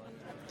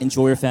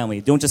 Enjoy your family.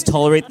 Don't just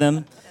tolerate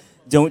them.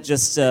 Don't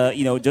just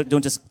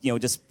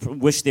just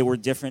wish they were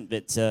different,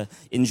 but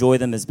enjoy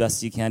them as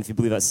best you can. If you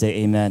believe that, say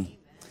amen.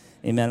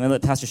 Amen. I'm going to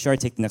let Pastor Shari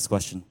take the next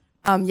question.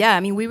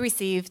 We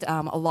received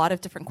a lot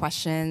of different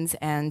questions,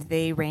 and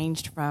they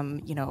ranged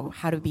from,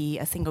 how to be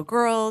a single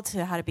girl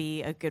to how to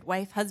be a good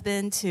wife,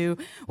 husband, to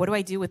what do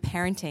I do with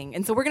parenting.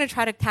 And so we're going to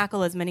try to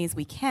tackle as many as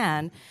we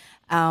can.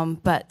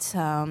 But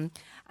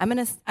I'm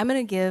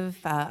gonna give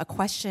a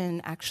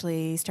question,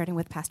 actually, starting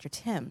with Pastor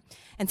Tim.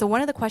 And so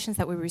one of the questions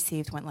that we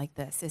received went like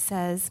this. It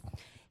says,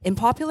 in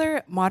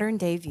popular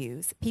modern-day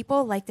views,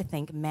 people like to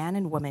think man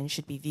and woman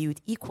should be viewed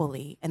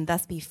equally and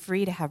thus be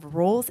free to have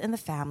roles in the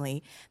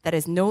family that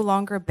is no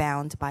longer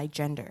bound by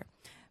gender.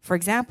 For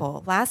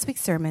example, last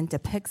week's sermon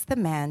depicts the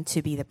man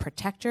to be the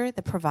protector,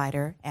 the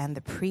provider, and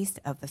the priest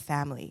of the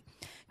family.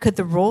 Could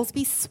the roles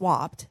be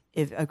swapped,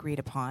 if agreed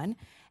upon?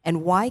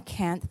 And why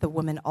can't the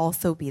woman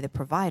also be the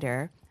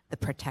provider, the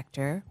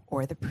protector,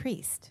 or the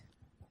priest?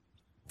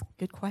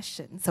 Good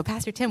question. So,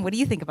 Pastor Tim, what do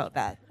you think about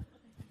that?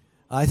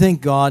 I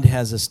think God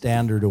has a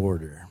standard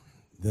order.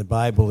 The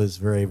Bible is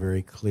very,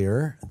 very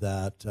clear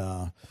that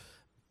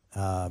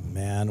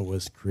man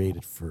was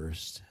created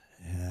first,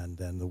 and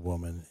then the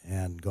woman,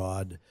 and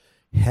God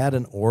had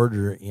an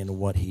order in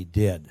what he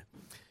did.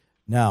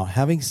 Now,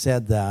 having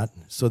said that,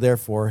 so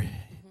therefore,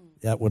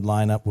 that would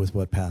line up with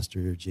what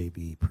Pastor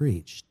J.B.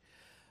 preached.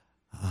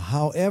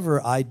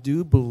 However, I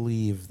do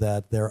believe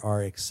that there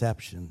are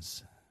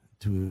exceptions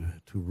to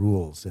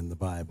rules in the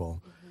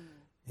Bible.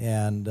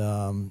 And,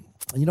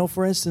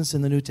 for instance,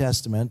 in the New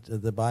Testament,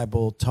 the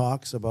Bible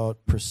talks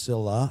about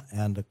Priscilla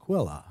and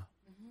Aquila.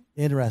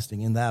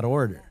 Interesting, in that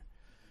order.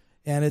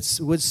 And it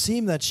would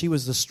seem that she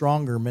was the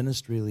stronger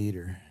ministry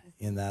leader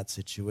in that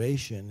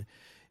situation.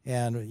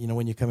 And,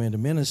 when you come into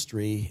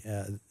ministry,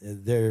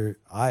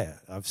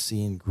 I've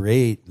seen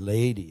great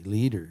lady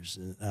leaders,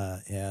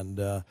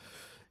 and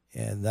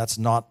that's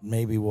not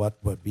maybe what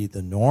would be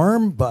the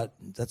norm, but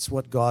that's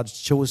what God's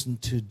chosen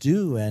to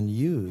do and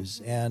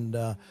use. And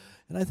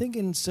I think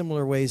in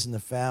similar ways in the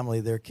family,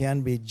 there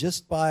can be,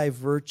 just by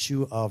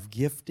virtue of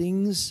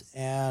giftings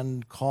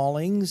and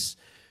callings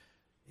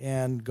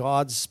and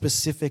God's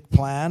specific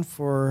plan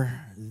for,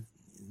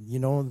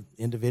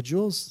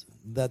 individuals,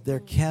 that there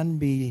can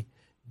be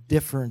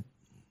different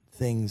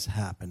things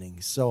happening.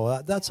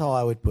 So that's how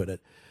I would put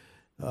it.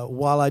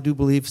 While I do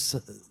believe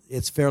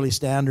it's fairly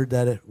standard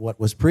that what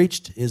was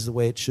preached is the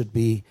way it should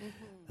be,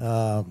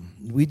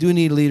 we do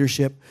need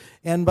leadership.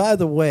 And by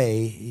the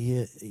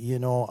way,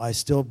 I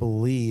still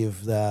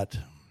believe that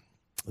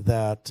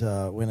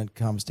when it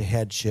comes to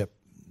headship,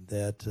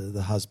 that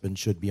the husband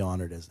should be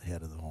honored as the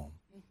head of the home.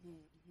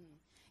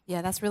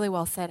 Yeah, that's really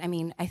well said. I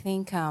mean, I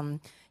think,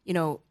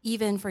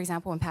 even, for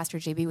example, when Pastor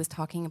JB was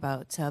talking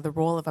about the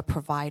role of a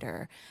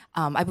provider,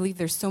 I believe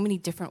there's so many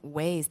different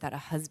ways that a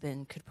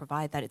husband could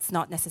provide, that it's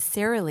not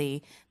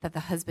necessarily that the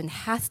husband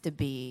has to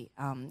be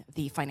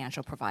the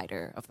financial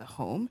provider of the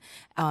home.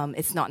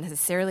 It's not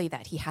necessarily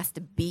that he has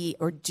to be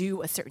or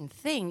do a certain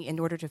thing in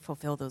order to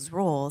fulfill those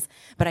roles.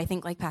 But I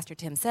think, like Pastor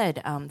Tim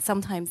said,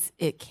 sometimes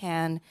it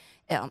can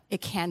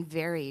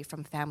vary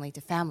from family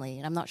to family,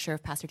 and I'm not sure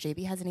if Pastor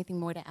JB has anything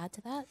more to add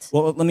to that.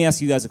 Well, let me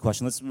ask you guys a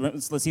question.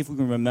 Let's see if we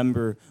can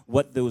remember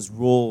what those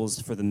roles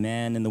for the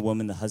man and the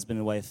woman, the husband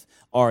and wife,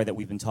 are that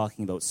we've been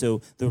talking about.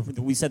 So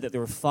we said that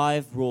there were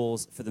 5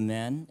 roles for the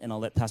man, and I'll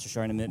let Pastor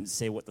Shar in a minute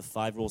say what the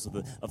 5 roles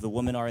of the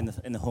woman are in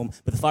the home.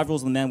 But the 5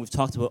 roles of the man we've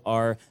talked about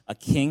are a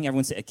king.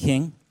 Everyone say a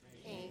king.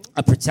 King.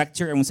 A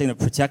protector. Everyone say a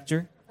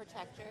protector.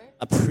 Protector.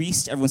 A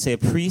priest. Everyone say a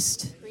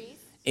priest.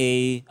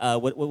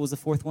 What was the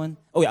 4th one?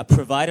 Oh, yeah, a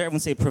provider. Everyone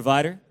say a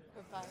provider.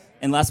 Provider.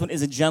 And last one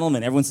is a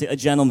gentleman. Everyone say a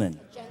gentleman.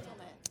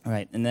 Gentleman. All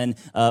right, and then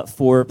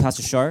for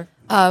Pastor Shar?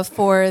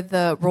 For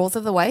the roles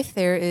of the wife,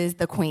 there is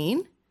the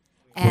queen.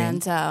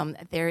 And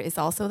there is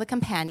also the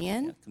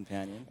companion. Yeah,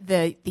 companion.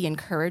 The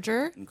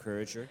encourager.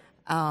 Encourager.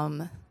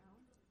 The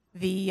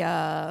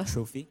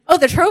trophy. Oh,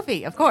 the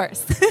trophy, of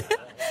course.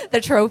 The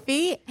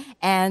trophy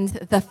and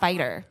the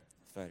fighter.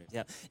 Fighter,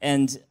 yeah.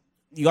 And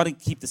you got to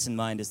keep this in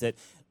mind, is that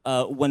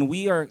when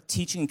we are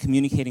teaching and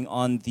communicating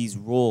on these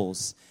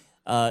roles,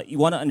 you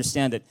want to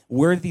understand that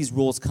where do these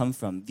roles come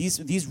from?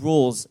 These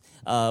roles,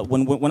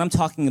 when I'm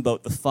talking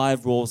about the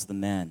 5 roles of the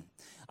man,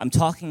 I'm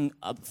talking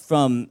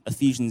from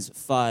Ephesians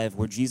 5,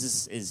 where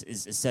Jesus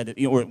is said,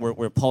 or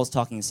where Paul's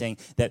talking and saying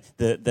that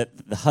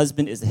the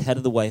husband is the head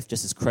of the wife,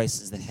 just as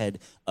Christ is the head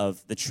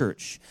of the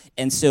church.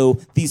 And so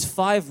these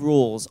 5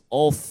 roles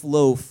all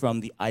flow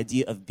from the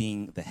idea of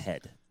being the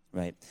head.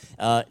 Right.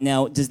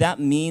 Now, does that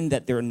mean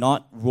that there are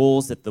not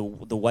roles that the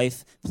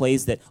wife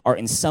plays that are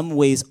in some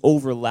ways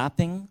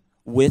overlapping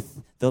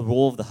with the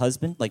role of the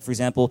husband? Like, for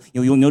example,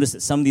 you'll notice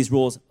that some of these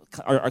roles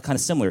are kind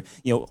of similar.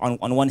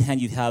 On one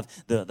hand, you have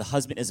the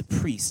husband as a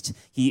priest.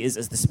 He is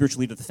as the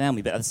spiritual leader of the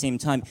family. But at the same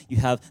time, you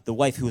have the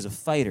wife who is a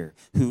fighter,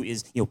 who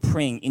is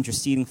praying,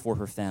 interceding for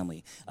her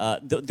family.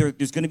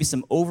 There's going to be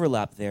some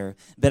overlap there.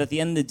 But at the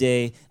end of the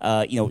day,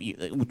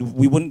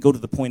 we wouldn't go to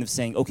the point of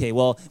saying, okay,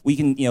 well, we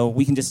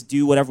can just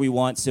do whatever we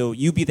want. So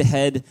you be the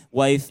head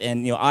wife,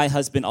 and I,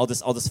 husband, I'll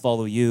just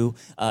follow you.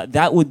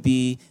 That would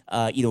be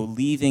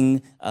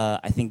leaving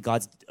I think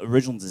God's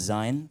original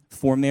design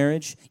for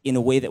marriage in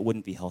a way that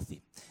wouldn't be healthy.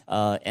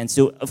 And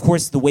so, of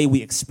course, the way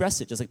we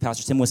express it, just like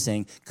Pastor Tim was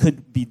saying,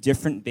 could be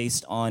different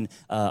based on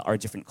our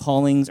different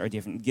callings, our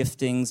different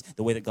giftings,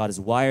 the way that God has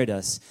wired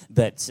us.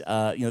 But,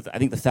 I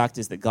think the fact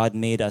is that God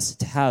made us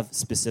to have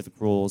specific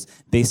roles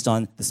based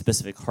on the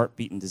specific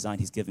heartbeat and design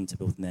He's given to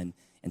both men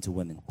and to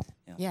women.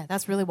 Yeah,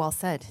 that's really well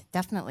said.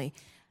 Definitely.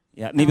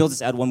 Yeah, maybe I'll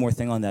just add one more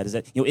thing on that, is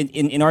that,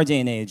 in our day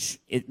and age,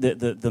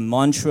 the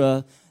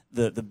mantra,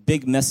 the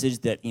big message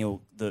that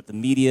the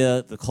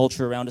media, the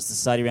culture around us, the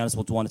society around us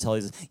will want to tell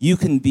you is you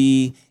can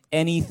be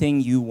anything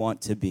you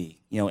want to be.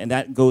 And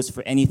that goes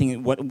for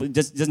anything. It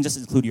doesn't just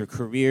include your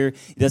career.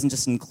 It doesn't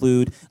just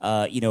include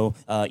your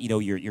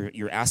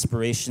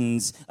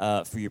aspirations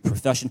for your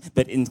profession,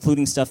 but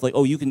including stuff like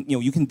you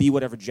can be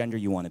whatever gender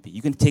you want to be.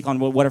 You can take on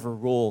whatever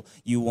role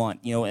you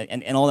want.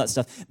 And all that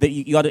stuff. But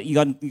you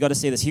got to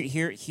say this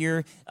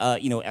here.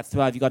 At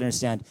Thrive, you got to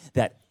understand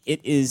that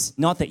it is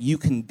not that you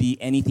can be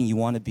anything you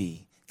want to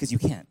be, because you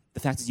can't. The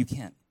fact is you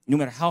can't. No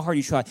matter how hard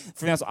you try.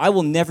 For example, I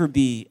will never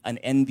be an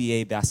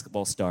NBA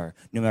basketball star,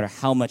 no matter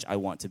how much I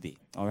want to be,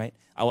 all right?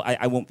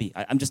 I won't be.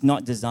 I'm just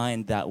not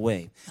designed that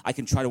way. I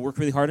can try to work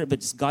really hard at it,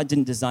 but just God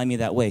didn't design me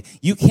that way.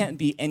 You can't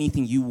be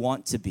anything you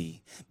want to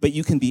be, but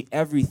you can be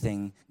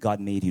everything God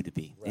made you to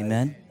be. Right.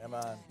 Amen?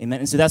 Amen.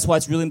 And so that's why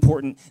it's really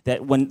important that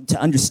to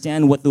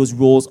understand what those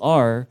roles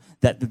are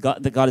that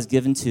God has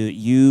given to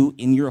you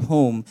in your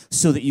home,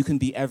 so that you can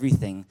be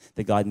everything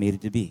that God made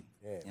it to be.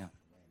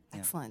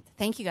 Excellent.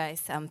 Thank you,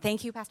 guys.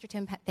 Thank you, Pastor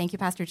Tim. Thank you,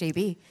 Pastor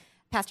JB.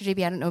 Pastor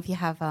JB, I don't know if you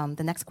have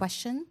the next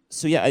question.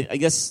 So yeah, I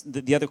guess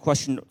the other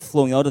question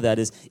flowing out of that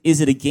is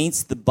it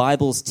against the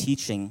Bible's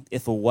teaching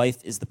if a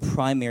wife is the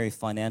primary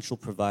financial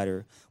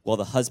provider while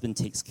the husband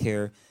takes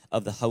care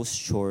of the house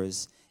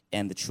chores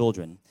and the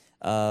children?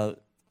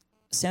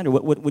 Sandra,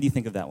 what do you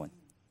think of that one?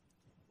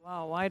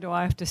 Wow, why do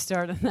I have to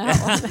start on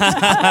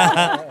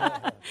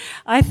that one?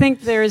 I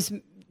think there's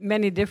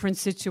many different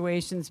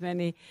situations,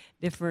 many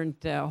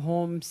different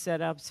home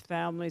setups,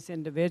 families,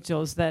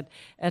 individuals, that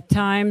at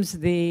times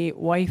the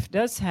wife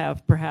does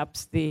have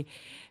perhaps the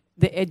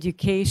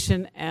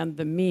education and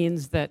the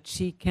means that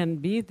she can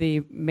be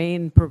the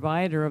main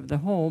provider of the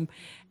home,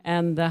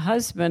 and the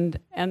husband,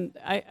 and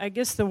I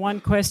guess the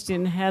one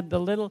question had the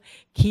little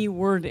key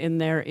word in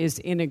there is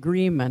in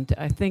agreement.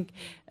 I think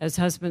as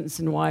husbands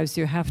and wives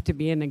you have to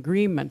be in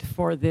agreement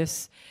for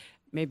this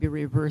maybe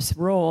reverse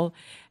role.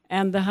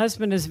 And the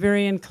husband is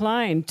very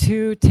inclined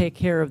to take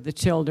care of the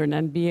children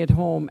and be at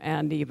home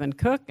and even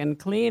cook and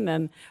clean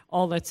and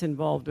all that's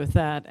involved with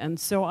that. And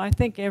so I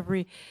think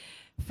every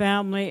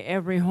family,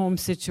 every home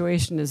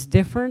situation is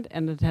different,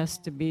 and it has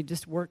to be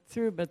just worked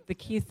through. But the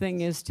key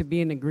thing is to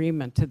be in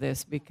agreement to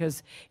this,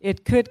 because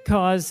it could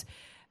cause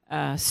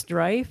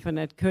strife, and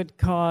it could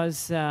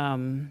cause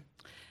the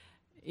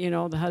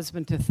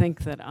husband to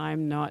think that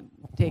I'm not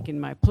taking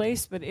my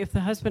place. But if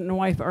the husband and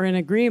wife are in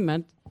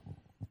agreement,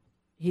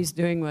 he's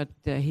doing what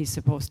he's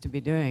supposed to be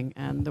doing,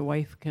 and the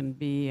wife can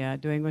be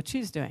doing what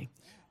she's doing.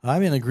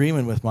 I'm in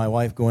agreement with my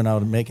wife going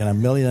out and making $1.5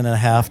 million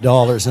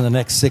in the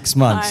next 6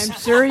 months. I'm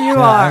sure you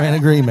are. I'm in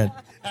agreement.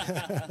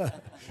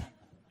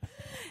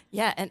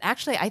 Yeah, and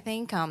actually, I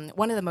think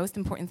one of the most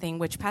important things,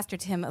 which Pastor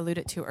Tim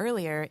alluded to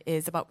earlier,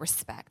 is about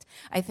respect.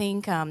 I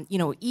think,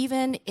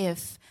 even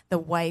if the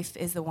wife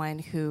is the one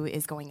who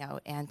is going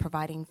out and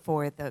providing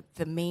for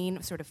the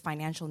main sort of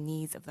financial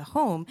needs of the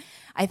home,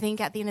 I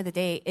think at the end of the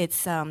day,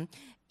 it's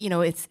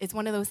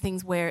one of those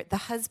things where the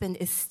husband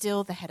is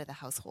still the head of the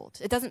household.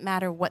 It doesn't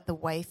matter what the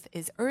wife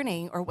is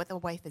earning or what the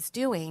wife is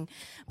doing,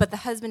 but the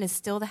husband is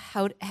still the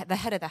head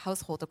of the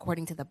household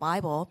according to the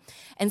Bible.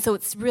 And so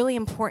it's really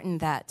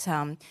important that,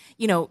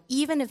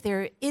 even if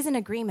there is an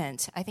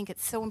agreement, I think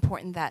it's so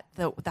important that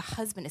the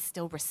husband is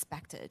still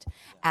respected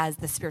as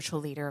the spiritual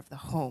leader of the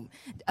home,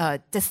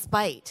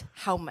 despite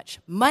how much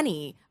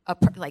money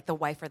like the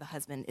wife or the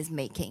husband is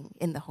making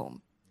in the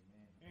home.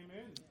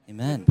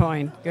 Amen.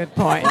 Good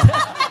point.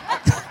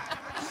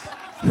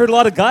 Heard a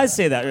lot of guys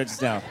say that just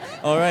now.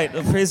 All right.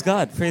 Well, praise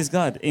God. Praise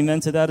God.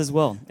 Amen to that as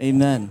well.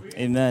 Amen.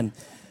 Amen.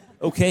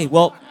 Okay.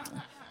 Well,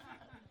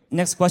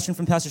 next question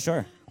from Pastor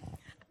Shar.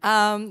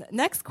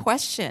 Next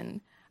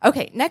question.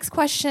 Okay. Next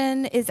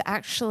question is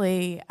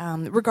actually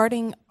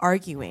regarding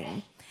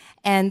arguing.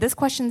 And this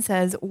question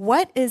says,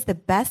 what is the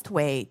best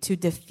way to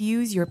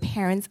diffuse your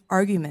parents'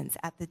 arguments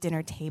at the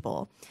dinner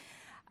table?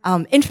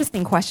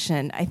 Interesting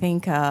question. I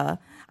think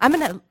I'm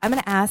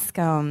gonna ask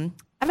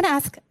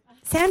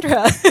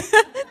Sandra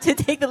to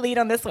take the lead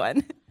on this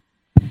one.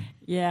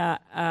 Yeah,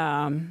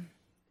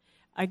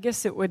 I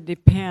guess it would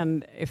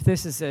depend if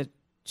this is a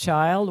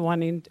child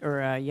wanting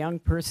or a young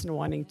person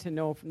wanting to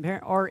know from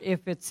there, or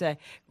if it's a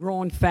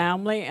grown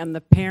family and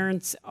the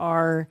parents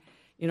are,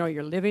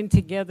 you're living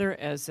together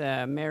as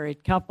a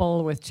married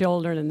couple with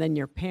children, and then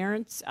your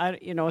parents.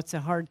 It's a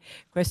hard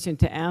question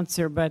to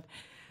answer, but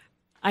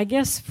I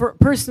guess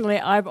personally,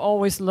 I've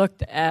always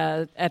looked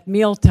at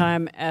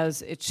mealtime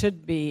as it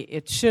should be.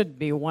 It should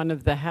be one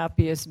of the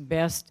happiest,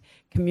 best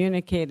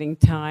communicating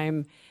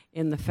time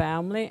in the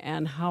family,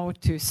 and how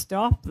to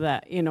stop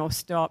that,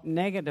 stop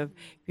negative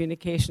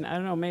communication. I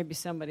don't know, maybe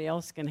somebody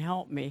else can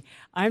help me.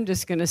 I'm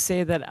just going to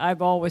say that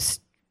I've always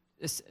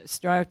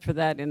strived for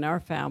that in our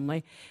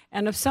family.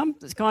 And if some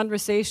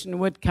conversation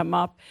would come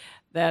up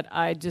that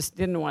I just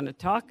didn't want to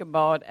talk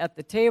about at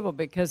the table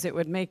because it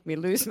would make me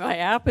lose my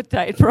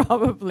appetite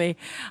probably,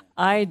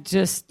 I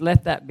just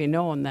let that be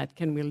known that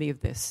can we leave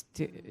this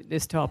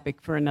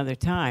topic for another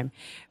time,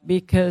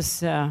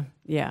 because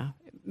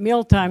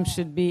mealtime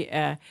should be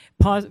a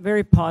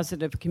very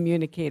positive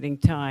communicating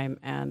time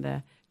and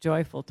a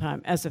joyful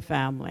time as a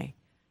family.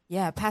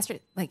 Yeah, Pastor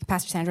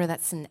Sandra,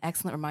 that's an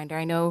excellent reminder.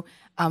 I know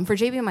for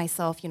JB and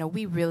myself,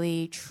 we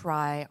really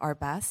try our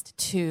best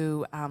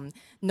to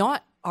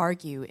not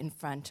argue in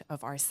front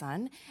of our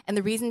son. And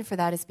the reason for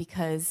that is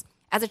because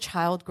as a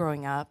child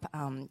growing up,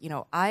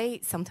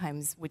 I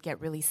sometimes would get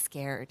really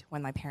scared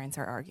when my parents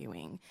are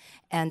arguing.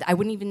 And I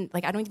don't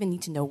even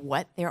need to know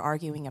what they're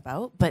arguing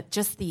about, but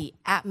just the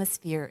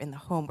atmosphere in the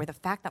home, or the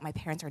fact that my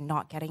parents are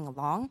not getting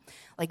along,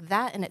 like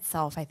that in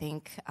itself, I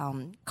think,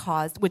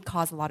 would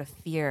cause a lot of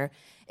fear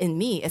in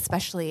me,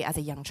 especially as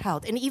a young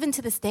child. And even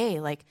to this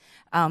day,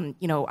 I'm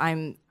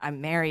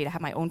married, I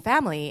have my own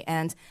family,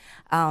 and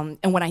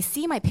when I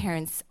see my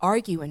parents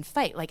argue and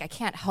fight, I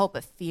can't help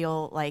but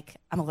feel like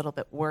I'm a little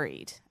bit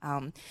worried.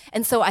 And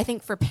so I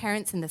think for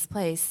parents in this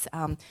place,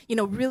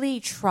 really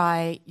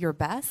try your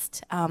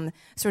best.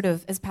 Sort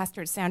of, as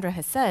Pastor Sandra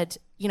has said,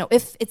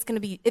 if it's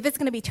going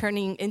to be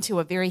turning into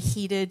a very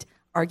heated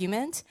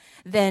argument,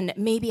 then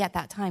maybe at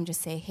that time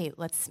just say, hey,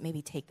 let's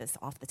maybe take this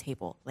off the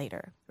table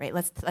later, right?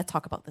 Let's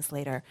talk about this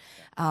later.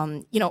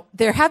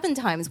 There have been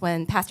times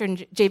when Pastor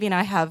JB and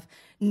I have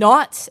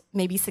not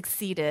maybe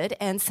succeeded,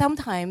 and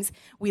sometimes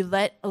we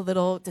let a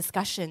little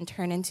discussion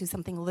turn into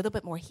something a little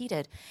bit more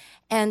heated.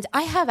 And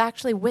I have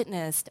actually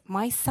witnessed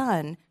my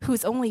son,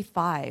 who's only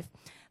 5,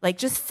 like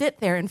just sit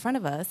there in front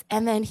of us,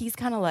 and then he's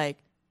kind of like,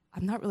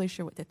 I'm not really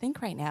sure what to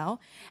think right now.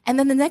 And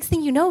then the next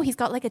thing you know, he's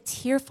got like a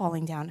tear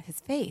falling down his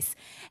face.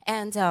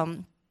 And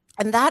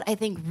that, I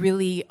think,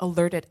 really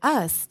alerted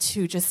us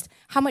to just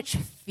how much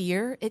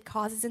fear it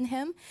causes in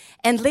him.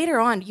 And later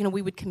on,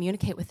 we would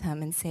communicate with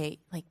him and say,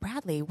 like,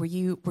 Bradley, were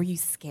you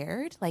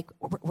scared? Like,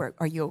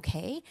 are you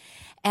okay?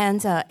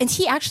 And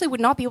he actually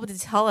would not be able to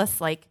tell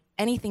us, like,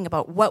 anything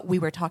about what we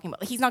were talking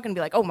about. Like, he's not going to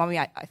be like, oh, Mommy,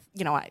 I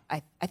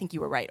think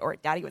you were right, or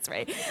Daddy was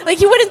right. Like,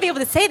 he wouldn't be able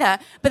to say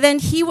that. But then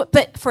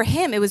but for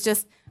him, it was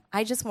just,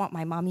 I just want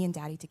my mommy and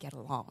daddy to get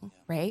along,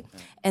 right?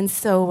 And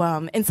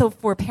so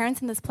for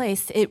parents in this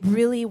place, it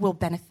really will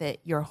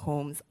benefit your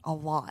homes a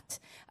lot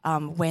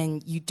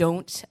when you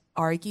don't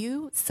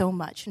argue so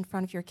much in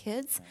front of your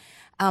kids.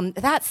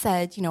 That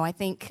said, I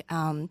think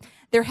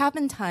there have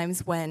been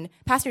times when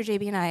Pastor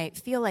JB and I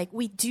feel like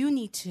we do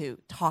need to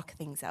talk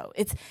things out.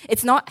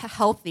 It's not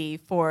healthy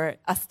for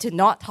us to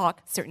not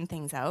talk certain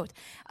things out.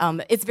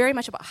 It's very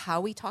much about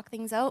how we talk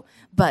things out.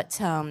 But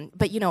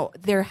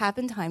there have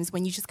been times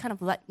when you just kind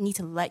of need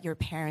to let your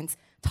parents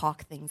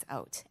talk things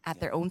out at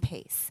their own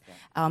pace,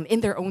 in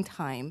their own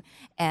time,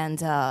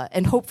 and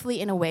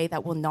hopefully in a way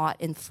that will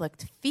not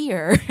inflict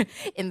fear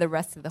in the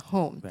rest of the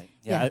home. Right.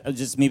 Yeah.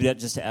 Just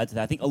to add to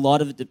that, I think a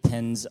lot of it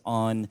depends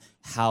on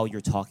how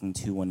you're talking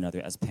to one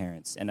another as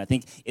parents, and I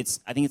think it's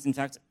in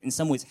fact in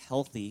some ways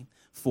healthy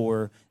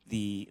for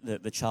the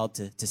child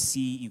to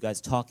see you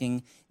guys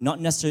talking, not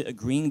necessarily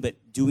agreeing, but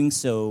doing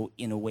so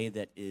in a way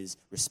that is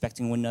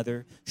respecting one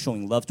another,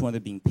 showing love to one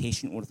another, being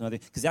patient with one another,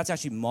 because that's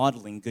actually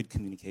modeling good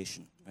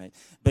communication, right?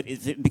 But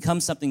if it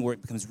becomes something where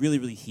it becomes really,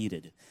 really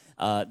heated,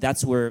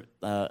 that's where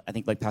I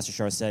think, like Pastor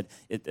Shara said,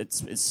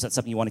 it's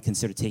something you want to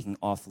consider taking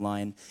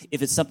offline.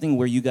 If it's something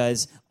where you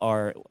guys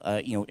are,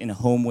 in a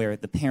home where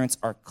the parents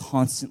are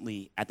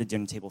constantly at the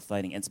dinner table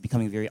fighting and it's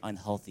becoming very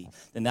unhealthy,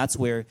 then that's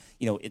where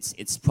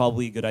it's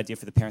probably a good idea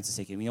for the parents to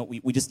say, okay,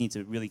 we just need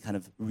to really kind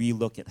of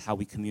relook at how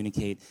we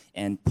communicate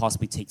and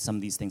possibly take some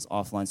of these things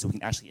offline so we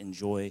can actually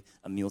enjoy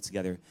a meal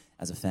together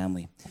as a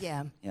family.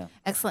 Yeah.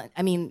 Excellent.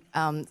 I mean,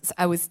 so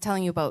I was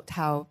telling you about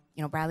how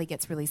Bradley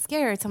gets really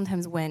scared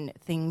sometimes when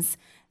things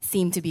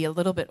seem to be a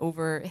little bit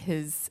over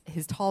his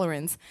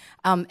tolerance.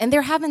 And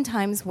there have been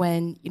times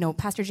when,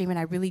 Pastor Jamie and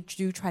I really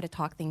do try to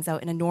talk things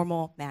out in a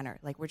normal manner.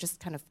 Like, we're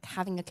just kind of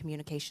having a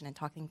communication and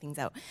talking things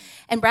out.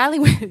 And Bradley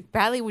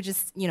would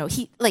just,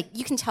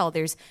 you can tell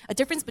there's a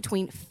difference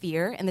between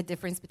fear and the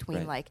difference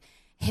between, like,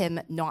 him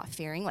not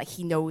fearing. Like,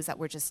 he knows that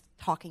we're just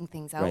talking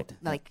things out,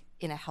 like,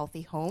 in a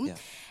healthy home. Yeah.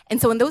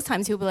 And so in those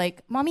times, he'll be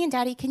like, Mommy and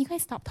Daddy, can you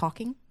guys stop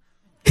talking?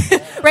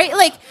 Right?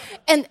 Like,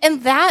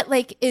 and that,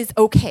 like, is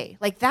okay.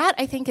 Like, that,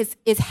 I think,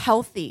 is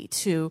healthy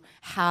to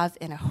have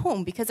in a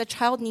home, because a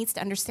child needs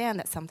to understand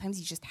that sometimes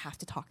you just have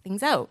to talk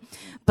things out.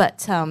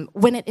 But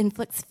when it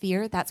inflicts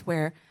fear, that's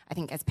where I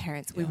think as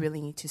parents, we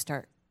really need to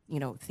start,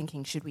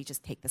 thinking, should we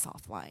just take this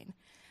offline?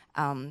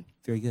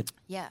 Very good.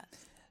 Yeah.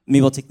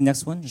 Maybe I'll take the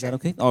next one. Is that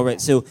okay? All right.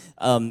 So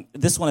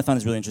this one I found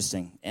is really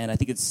interesting, and I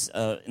think it's,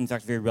 in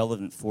fact, very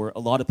relevant for a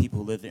lot of people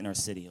who live in our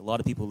city. A lot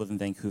of people who live in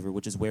Vancouver,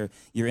 which is where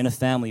you're in a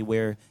family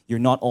where you're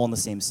not all in the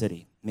same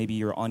city. Maybe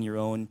you're on your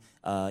own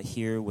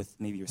here with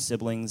maybe your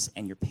siblings,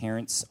 and your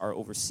parents are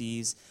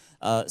overseas.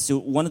 So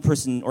one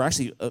person, or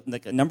actually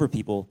like a number of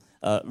people,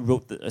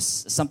 wrote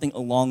something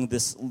along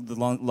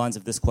the lines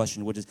of this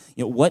question, which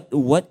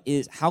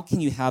is, how can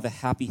you have a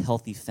happy,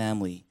 healthy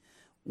family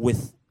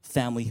with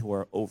family who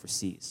are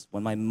overseas?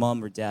 When my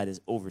mom or dad is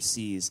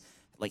overseas,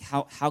 like,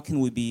 how can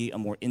we be a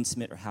more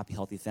intimate or happy,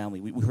 healthy family?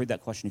 We heard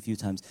that question a few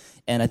times,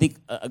 and I think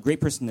a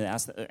great person to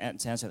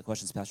answer that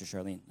question is Pastor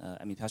Charlene.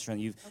 Pastor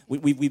Charlene,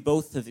 we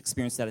both have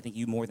experienced that. I think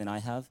you more than I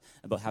have,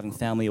 about having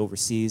family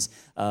overseas.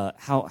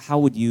 How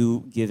would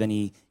you give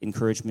any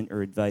encouragement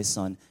or advice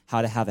on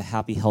how to have a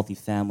happy, healthy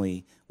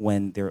family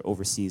when they're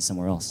overseas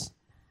somewhere else?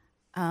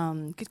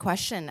 Good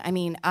question. I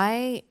mean,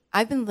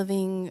 I've been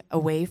living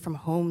away from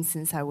home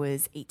since I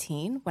was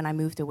 18, when I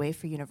moved away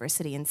for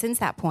university. And since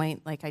that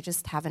point, like, I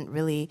just haven't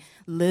really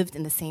lived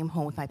in the same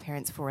home with my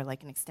parents for,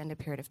 like, an extended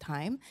period of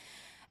time.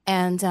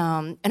 And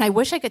I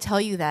wish I could tell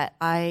you that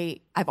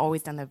I've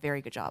always done a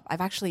very good job. I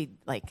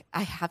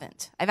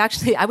haven't.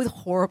 I was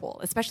horrible,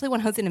 especially when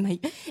I was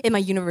in my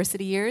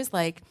university years.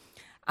 Like,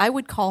 I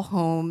would call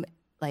home,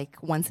 like,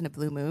 once in a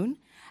blue moon.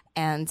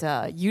 And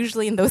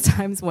usually in those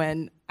times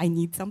when I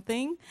need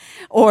something,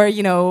 or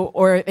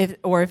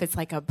if it's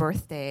like a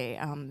birthday,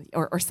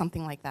 or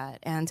something like that.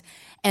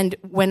 And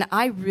when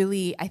I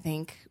really, I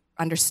think,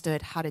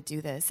 understood how to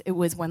do this, it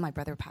was when my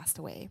brother passed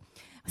away.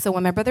 So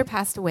when my brother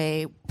passed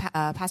away,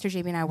 Pastor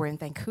JB and I were in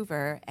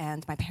Vancouver,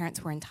 and my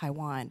parents were in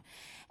Taiwan.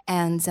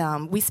 And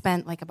we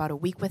spent like about a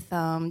week with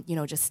them,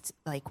 just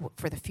like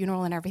for the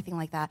funeral and everything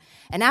like that.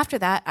 And after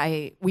that,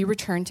 we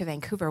returned to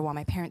Vancouver while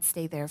my parents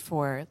stayed there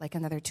for like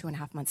another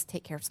 2.5 months to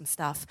take care of some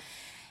stuff.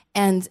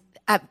 And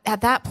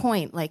at that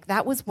point, like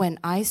that was when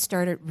I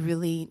started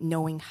really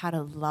knowing how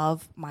to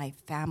love my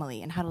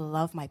family and how to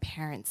love my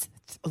parents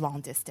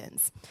long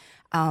distance.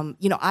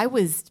 I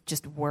was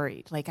just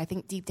worried. Like I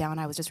think deep down,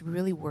 I was just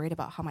really worried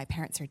about how my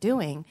parents are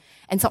doing.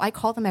 And so I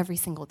called them every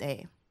single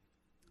day.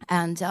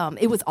 And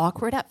it was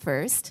awkward at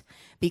first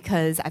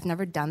because I've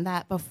never done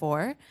that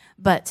before.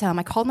 But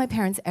I called my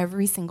parents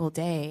every single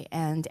day.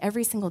 And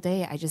every single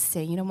day I just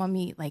say,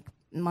 Mommy, like,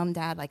 Mom,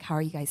 Dad, like, how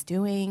are you guys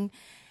doing?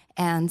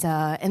 And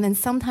then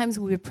sometimes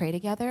we would pray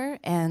together.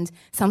 And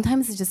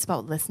sometimes it's just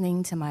about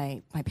listening to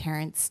my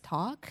parents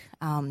talk,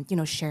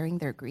 sharing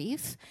their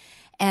grief.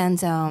 And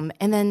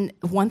then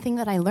one thing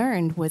that I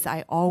learned was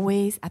I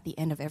always, at the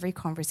end of every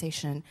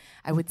conversation,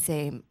 I would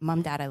say,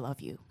 Mom, Dad, I love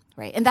you.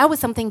 Right, and that was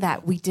something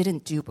that we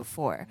didn't do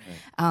before.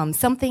 Right.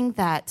 Something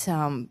that,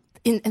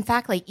 in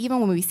fact, like even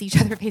when we see each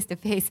other face to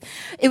face,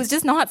 it was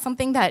just not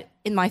something that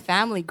in my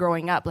family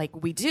growing up, like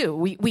we do.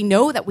 We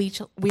know that we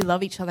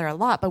love each other a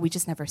lot, but we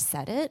just never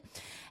said it.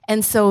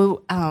 And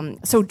so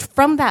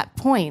from that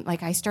point,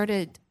 like I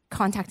started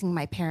contacting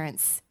my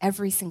parents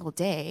every single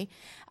day.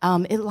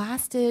 It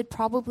lasted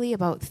probably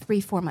about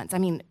 3-4 months. I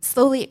mean,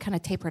 slowly it kind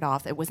of tapered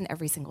off. It wasn't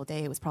every single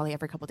day. It was probably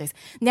every couple of days.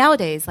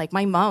 Nowadays, like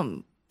my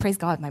mom, praise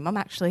God, my mom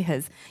actually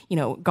has,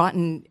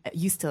 gotten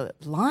used to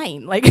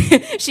Line. Like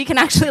she can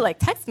actually like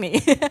text me,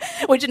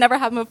 which had never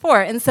happened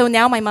before. And so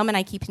now my mom and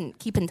I keep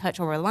in touch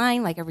over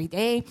Line like every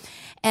day.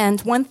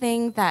 And one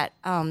thing that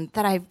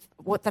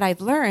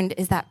I've learned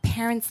is that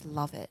parents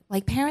love it.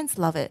 Like parents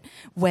love it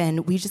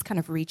when we just kind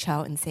of reach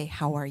out and say,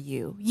 "How are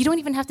you?" You don't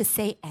even have to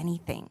say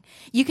anything.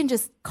 You can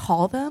just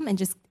call them and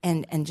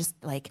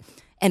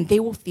they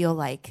will feel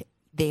like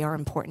they are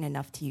important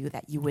enough to you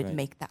that you would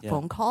make that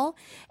phone call.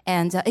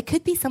 And it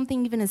could be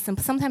something even as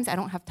simple. Sometimes I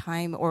don't have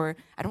time or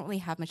I don't really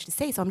have much to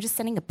say, so I'm just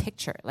sending a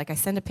picture. Like I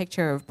send a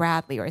picture of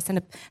Bradley or I send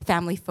a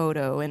family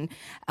photo. And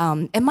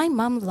my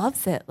mom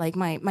loves it. Like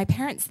my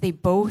parents, they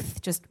both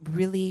just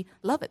really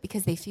love it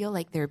because they feel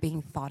like they're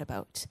being thought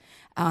about.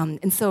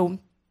 And so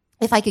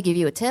if I could give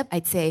you a tip,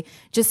 I'd say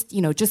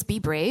just be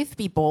brave,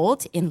 be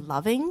bold in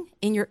loving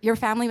in your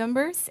family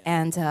members,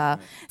 and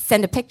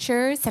send a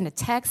picture, send a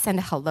text, send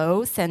a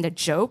hello, send a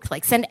joke,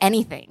 like send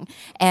anything.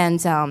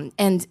 And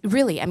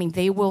really, I mean,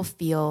 they will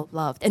feel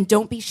loved. And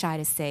don't be shy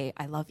to say,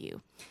 "I love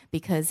you,"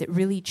 because it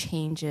really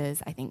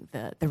changes, I think,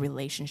 the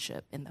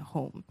relationship in the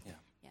home. Yeah.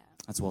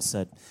 That's well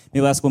said.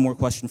 Maybe I'll ask one more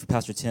question for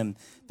Pastor Tim.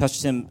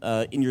 Pastor Tim,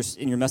 in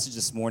your message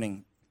this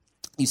morning,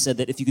 you said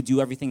that if you could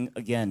do everything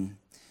again,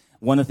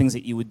 one of the things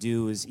that you would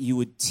do is you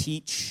would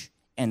teach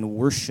and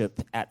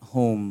worship at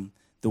home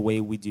the way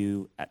we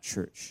do at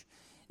church.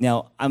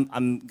 Now,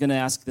 I'm going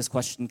to ask this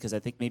question because I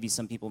think maybe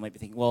some people might be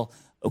thinking, well,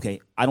 okay,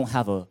 I don't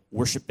have a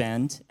worship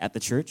band at the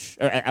church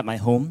or at my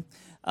home.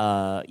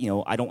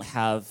 I don't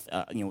have,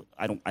 I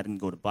didn't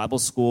go to Bible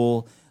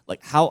school.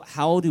 Like,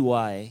 how do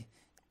I,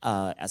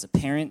 as a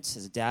parent,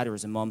 as a dad, or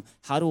as a mom,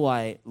 how do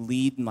I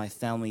lead my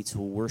family to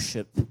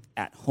worship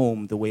at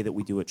home the way that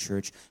we do at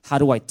church? How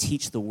do I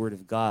teach the Word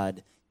of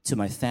God to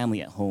my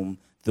family at home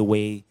the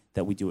way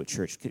that we do at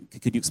church?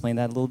 Could you explain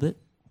that a little bit?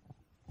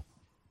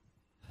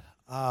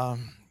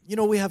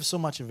 We have so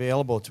much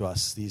available to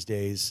us these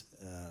days.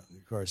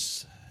 Of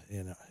course,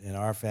 in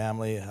our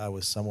family, I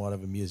was somewhat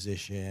of a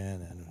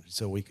musician, and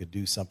so we could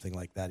do something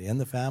like that in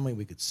the family.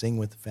 We could sing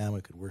with the family,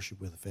 we could worship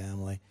with the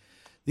family.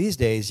 These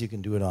days, you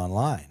can do it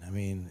online. I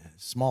mean,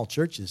 small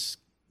churches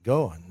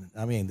go,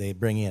 and they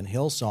bring in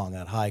Hillsong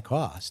at high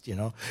cost,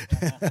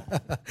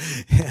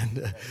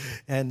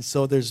 and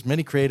so there's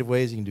many creative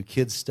ways you can do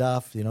kids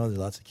stuff. There's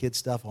lots of kids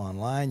stuff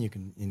online. You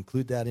can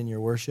include that in your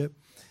worship.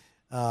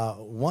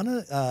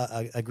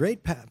 A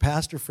great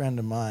pastor friend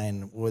of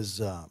mine was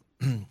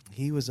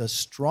he was a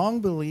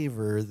strong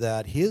believer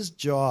that his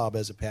job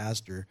as a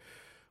pastor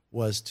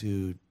was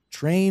to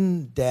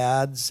train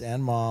dads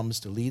and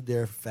moms to lead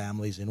their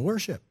families in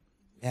worship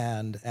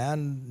and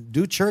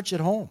do church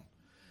at home.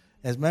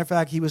 As a matter of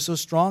fact, he was so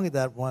strong at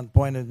that one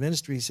point in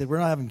ministry, he said, "We're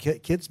not having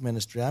kids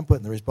ministry. I'm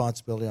putting the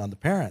responsibility on the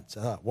parents."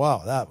 I thought,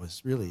 wow, that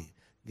was really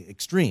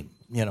extreme,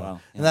 Wow, yeah.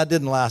 And that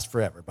didn't last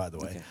forever, by the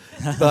way.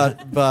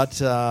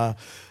 Okay.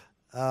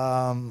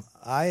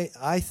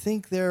 I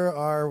think there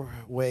are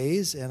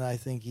ways, and I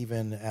think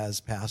even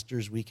as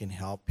pastors, we can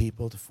help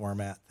people to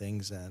format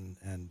things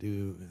and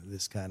do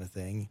this kind of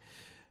thing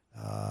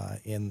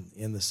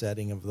in the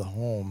setting of the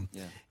home.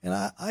 Yeah.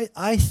 And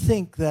I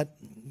think that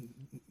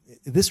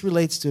this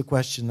relates to a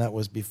question that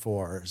was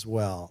before as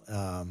well.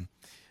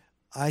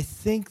 I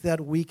think that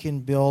we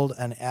can build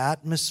an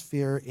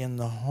atmosphere in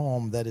the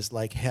home that is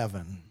like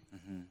heaven.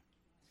 Mm-hmm.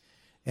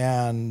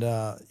 And,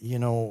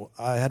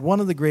 I had one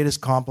of the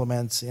greatest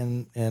compliments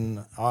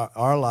in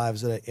our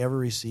lives that I ever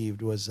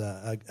received was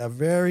a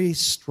very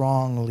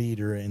strong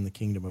leader in the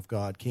kingdom of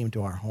God came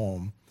to our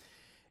home.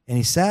 And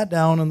he sat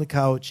down on the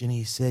couch and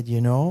he said,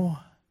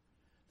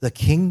 "The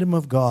kingdom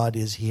of God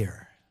is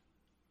here."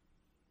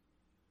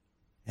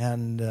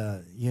 And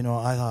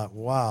I thought,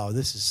 wow,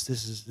 this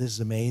is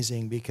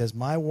amazing, because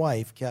my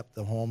wife kept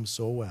the home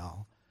so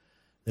well.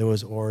 There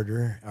was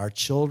order. Our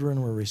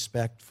children were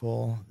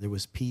respectful. There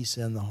was peace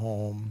in the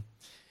home.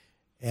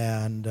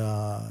 And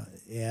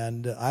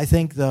I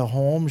think the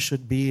home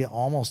should be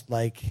almost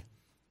like,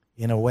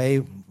 in a way,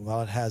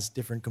 while it has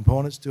different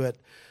components to it,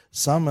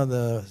 some of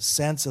the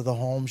sense of the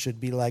home should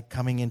be like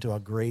coming into a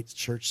great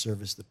church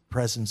service. The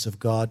presence of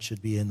God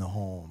should be in the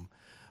home.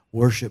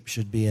 Worship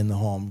should be in the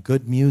home.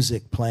 Good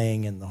music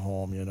playing in the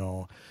home,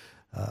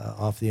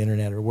 off the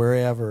internet or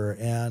wherever.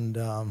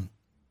 And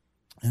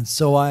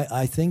so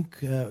I think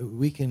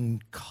we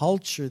can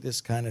culture this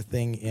kind of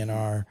thing in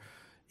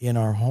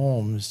our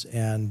homes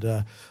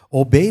and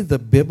obey the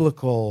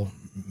biblical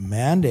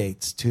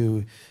mandates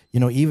to,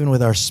 even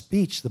with our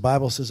speech. The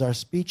Bible says our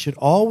speech should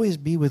always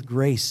be with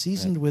grace,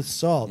 seasoned with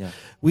salt. Yeah.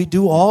 We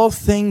do all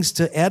things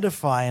to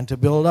edify and to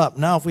build up.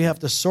 Now, if we have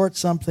to sort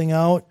something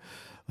out,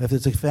 if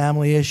it's a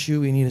family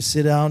issue, we need to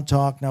sit down and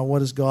talk. Now,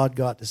 what has God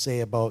got to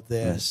say about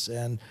this?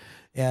 Right.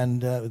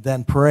 And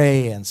then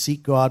pray and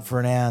seek God for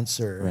an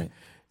answer. Right.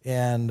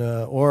 And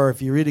or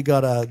if you really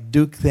got to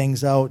duke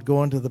things out,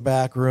 go into the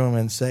back room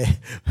and say,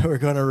 we're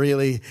going to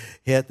really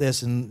hit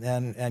this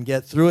and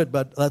get through it.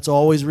 But let's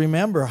always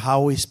remember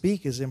how we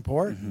speak is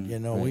important.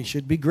 Right. We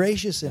should be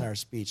gracious in our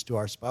speech to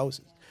our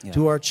spouses,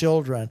 to our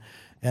children,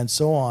 and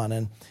so on.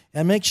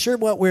 And make sure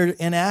what we're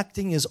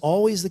enacting is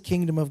always the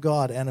kingdom of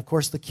God. And, of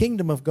course, the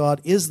kingdom of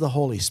God is the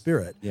Holy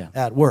Spirit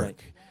at work. Right.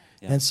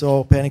 Yeah. And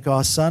so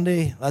Pentecost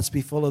Sunday, let's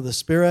be full of the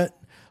Spirit.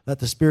 Let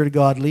the Spirit of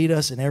God lead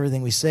us in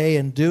everything we say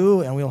and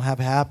do, and we'll have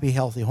happy,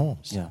 healthy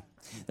homes. Yeah,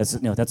 that's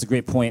a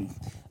great point.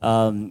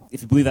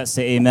 If you believe that,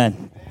 say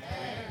amen.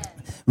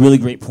 Really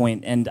great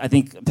point. And I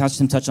think Pastor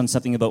Tim touched on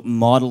something about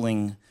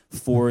modeling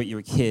for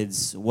your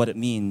kids what it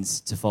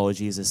means to follow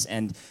Jesus.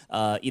 And,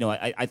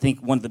 I think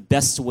one of the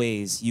best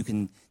ways you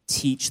can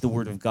teach the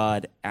Word of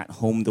God at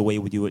home the way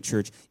we do at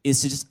church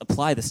is to just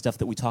apply the stuff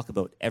that we talk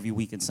about every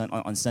week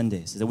on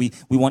Sundays. That we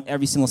want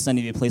every single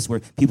Sunday to be a place where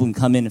people can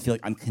come in and feel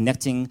like I'm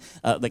connecting,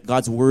 like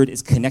God's Word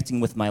is connecting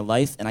with my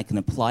life and I can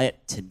apply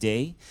it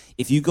today.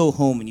 If you go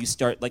home and you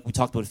start, like we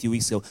talked about a few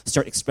weeks ago,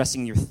 start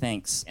expressing your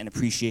thanks and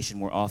appreciation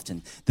more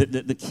often,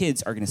 the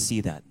kids are going to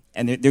see that.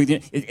 And they're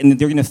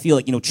going to feel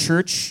like,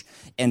 church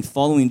and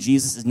following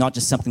Jesus is not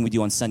just something we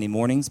do on Sunday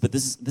mornings, but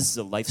this is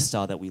a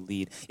lifestyle that we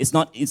lead. It's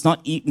not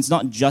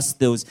just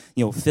those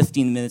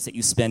 15 minutes that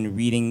you spend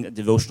reading a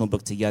devotional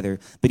book together,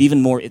 but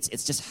even more,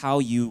 it's just how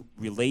you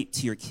relate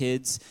to your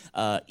kids.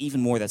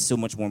 Even more, that's so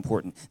much more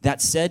important.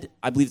 That said,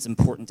 I believe it's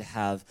important to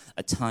have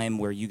a time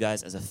where you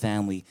guys as a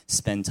family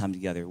spend time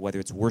together, whether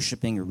it's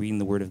worshiping or reading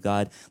the Word of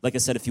God. Like I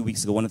said a few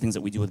weeks ago, one of the things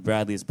that we do with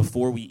Bradley is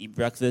before we eat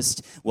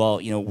breakfast, while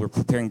we're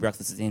preparing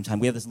breakfast at the same time,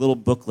 we have this little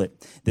booklet,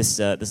 this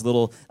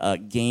little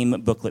game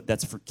booklet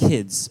that's for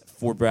kids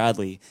for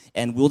Bradley,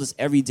 and we'll just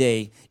every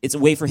day, it's a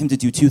way for him to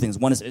do two things.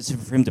 One is it's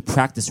for him to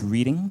practice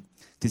reading,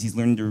 because he's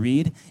learning to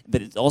read,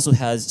 but it also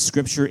has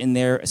scripture in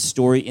there, a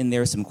story in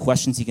there, some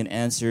questions he can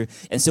answer.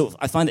 And so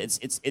I find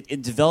that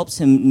it develops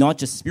him not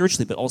just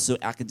spiritually, but also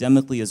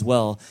academically as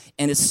well.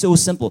 And it's so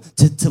simple.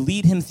 To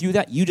lead him through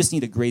that, you just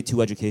need a grade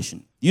 2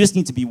 education. You just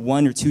need to be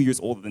 1 or 2 years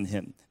older than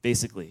him,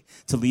 basically,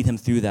 to lead him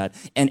through that.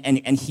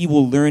 And he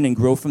will learn and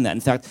grow from that.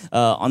 In fact,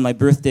 on my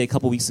birthday a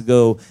couple weeks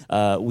ago,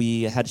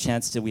 we had a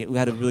chance to, we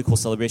had a really cool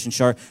celebration.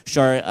 Shar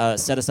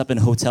set us up in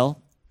a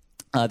hotel.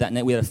 That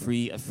night we had a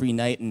free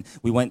night, and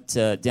we went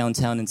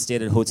downtown and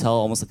stayed at a hotel,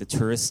 almost like a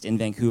tourist in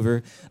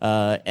Vancouver.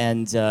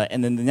 And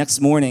then the next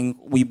morning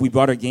we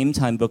brought our game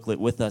time booklet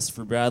with us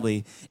for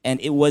Bradley, and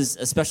it was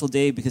a special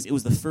day because it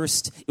was the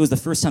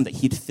first time that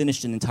he'd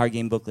finished an entire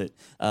game booklet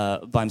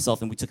by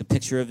himself, and we took a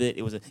picture of it.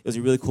 It was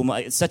a really cool.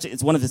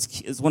 It's one of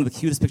the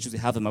cutest pictures we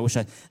have of him. I wish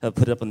I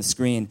put it up on the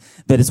screen,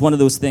 but it's one of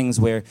those things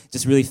where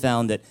just really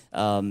found that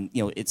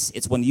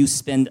it's when you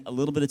spend a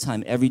little bit of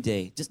time every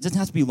day. Just doesn't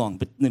have to be long,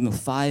 but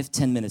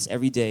 5-10 minutes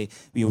every day,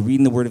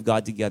 reading the Word of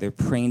God together,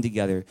 praying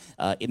together,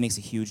 it makes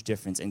a huge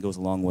difference and goes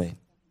a long way.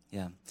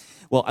 Yeah.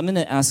 Well, I'm going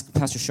to ask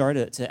Pastor Shar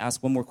to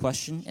ask one more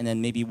question, and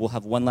then maybe we'll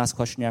have one last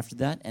question after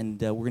that,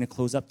 and we're going to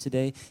close up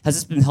today. Has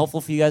this been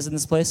helpful for you guys in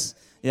this place?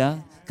 Yeah?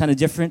 Kind of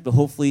different, but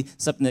hopefully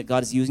something that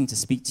God is using to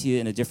speak to you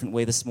in a different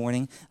way this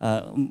morning.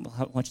 Why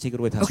don't you take it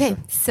away, Pastor Shar?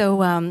 Okay,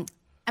 so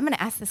I'm going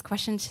to ask this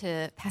question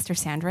to Pastor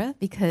Sandra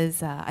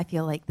because I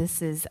feel like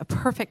this is a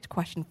perfect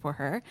question for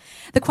her.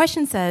 The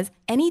question says,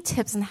 any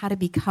tips on how to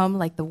become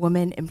like the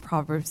woman in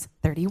Proverbs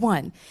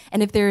 31?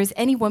 And if there is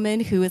any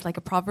woman who is like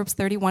a Proverbs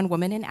 31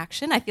 woman in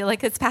action, I feel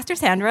like it's Pastor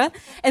Sandra.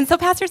 And so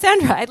Pastor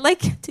Sandra, I'd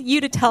like you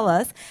to tell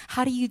us,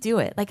 how do you do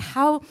it? Like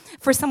how,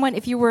 for someone,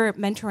 if you were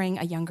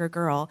mentoring a younger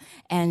girl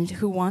and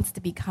who wants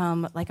to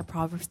become like a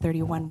Proverbs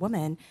 31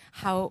 woman,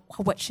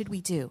 what should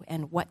we do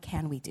and what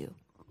can we do?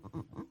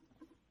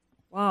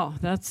 Wow,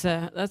 that's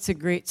a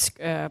great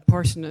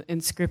portion in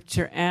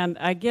Scripture. And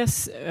I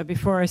guess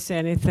before I say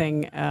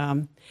anything,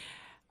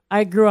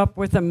 I grew up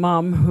with a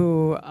mom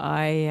who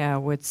I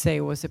would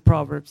say was a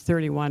Proverbs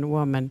 31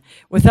 woman,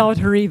 without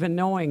her even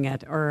knowing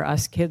it, or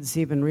us kids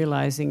even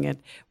realizing it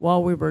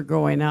while we were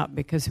growing up,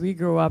 because we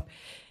grew up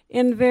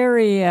in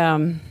very,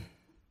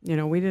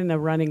 we didn't have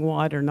running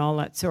water and all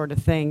that sort of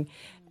thing,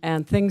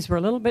 and things were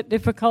a little bit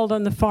difficult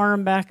on the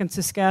farm back in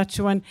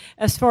Saskatchewan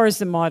as far as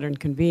the modern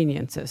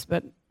conveniences,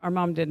 but our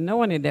mom didn't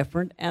know any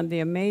different, and the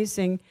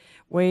amazing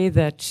way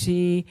that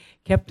she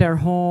kept our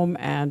home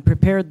and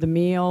prepared the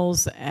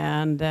meals,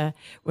 and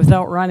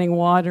without running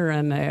water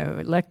and an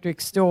electric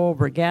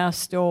stove or gas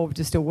stove,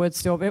 just a wood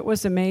stove. It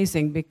was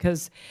amazing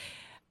because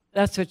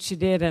that's what she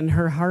did, and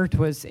her heart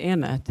was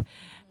in it.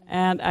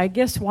 And I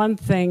guess one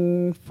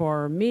thing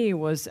for me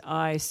was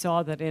I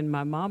saw that in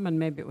my mom, and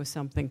maybe it was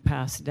something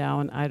passed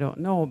down, I don't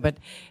know, but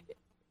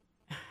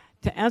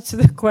to answer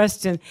the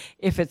question,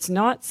 if it's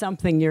not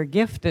something you're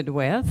gifted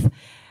with,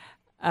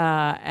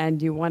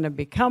 and you want to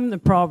become the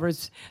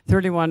Proverbs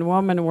 31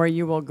 woman, where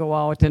you will go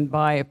out and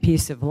buy a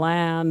piece of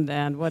land,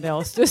 and what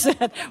else does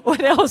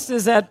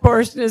that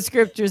portion of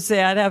Scripture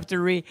say? I'd have to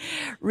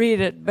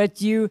read it.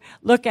 But you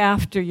look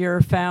after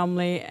your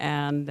family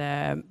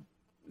and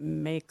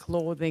make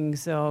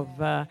clothings of,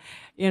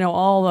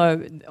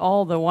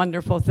 all the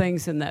wonderful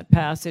things in that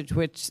passage,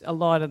 which a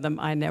lot of them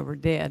I never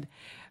did.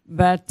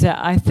 But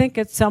I think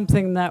it's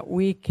something that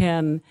we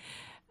can,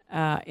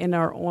 in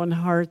our own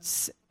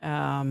hearts,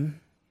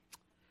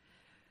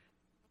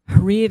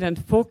 read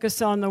and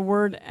focus on the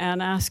Word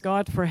and ask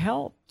God for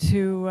help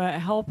to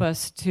help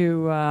us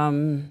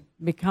to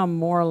become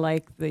more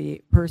like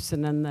the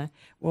person and the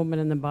woman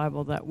in the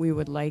Bible that we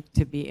would like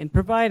to be in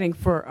providing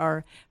for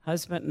our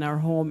husband and our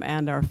home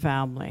and our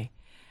family.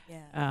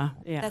 Yeah.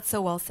 That's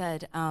so well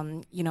said.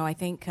 I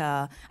think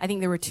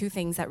there were two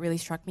things that really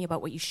struck me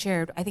about what you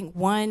shared. I think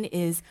one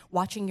is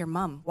watching your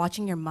mom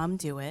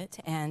do it,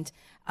 and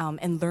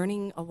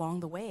learning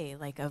along the way,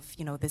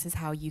 this is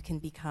how you can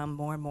become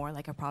more and more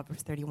like a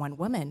Proverbs 31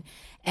 woman.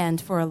 And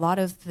for a lot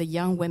of the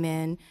young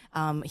women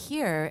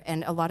here,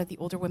 and a lot of the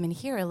older women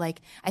here,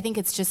 I think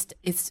it's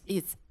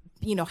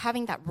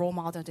having that role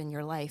model in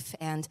your life,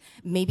 and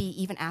maybe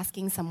even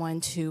asking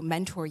someone to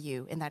mentor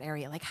you in that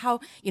area. Like how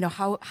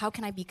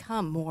can I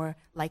become more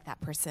like that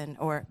person,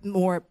 or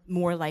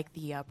more like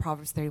the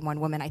Proverbs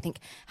 31 woman? I think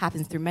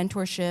happens through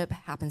mentorship,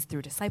 happens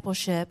through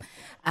discipleship.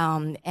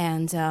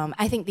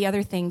 I think the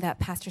other thing that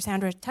Pastor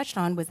Sandra touched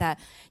on was that,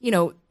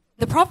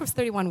 the Proverbs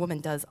 31 woman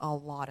does a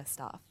lot of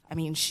stuff. I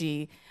mean,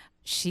 she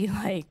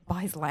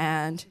buys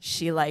land,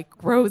 she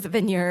grows a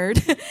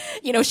vineyard,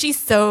 she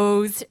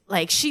sews,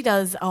 she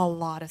does a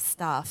lot of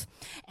stuff.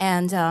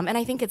 And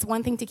I think it's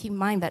one thing to keep in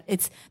mind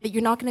that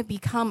you're not going to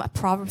become a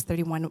Proverbs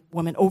 31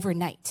 woman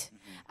overnight.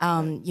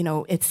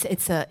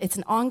 It's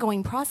an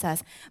ongoing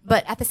process,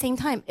 but at the same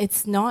time,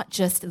 it's not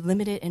just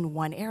limited in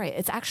one area.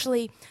 It's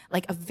actually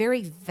a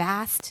very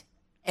vast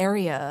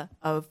area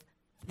of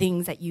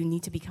things that you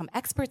need to become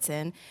experts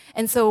in.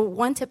 And so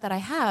one tip that I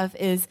have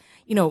is,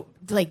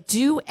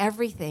 do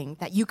everything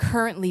that you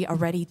currently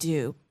already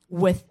do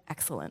with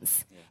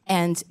excellence,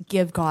 and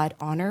give God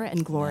honor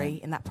and glory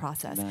in that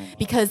process.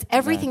 Because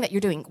everything that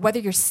you're doing, whether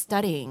you're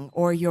studying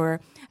or you're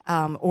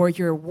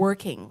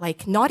working,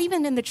 not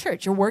even in the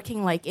church, you're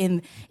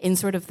working in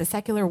sort of the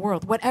secular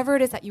world, whatever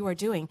it is that you are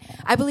doing,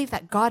 I believe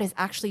that God is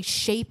actually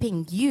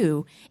shaping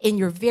you in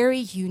your very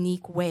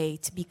unique way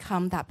to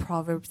become that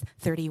Proverbs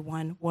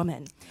 31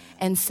 woman.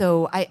 And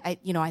so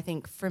I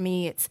think for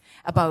me, it's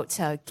about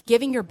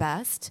giving your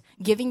best,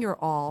 giving your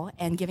all,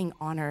 and giving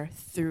honor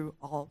through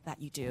all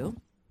that you do.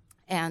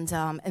 And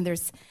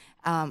there's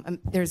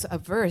a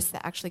verse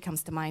that actually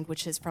comes to mind,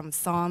 which is from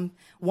Psalm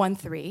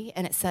 1:3,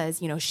 and it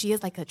says, she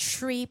is like a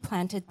tree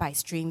planted by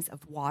streams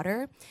of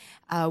water,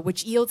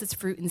 which yields its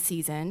fruit in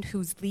season,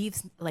 whose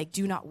leaves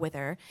do not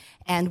wither,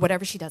 and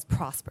whatever she does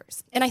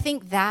prospers. And I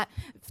think that,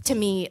 to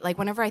me,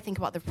 whenever I think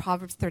about the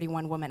Proverbs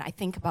 31 woman, I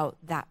think about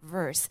that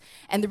verse.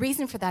 And the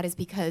reason for that is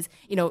because,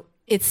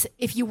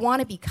 if you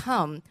want to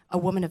become a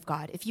woman of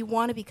God, if you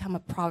want to become a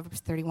Proverbs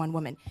 31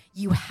 woman,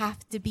 you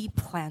have to be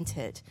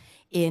planted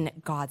in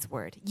God's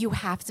word. You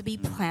have to be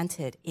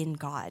planted in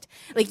God.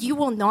 You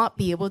will not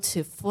be able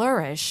to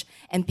flourish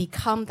and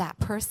become that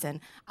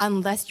person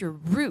unless your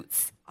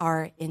roots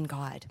are in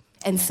God.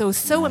 And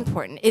so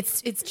important.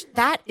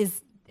 That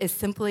is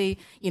simply,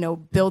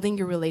 building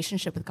your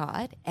relationship with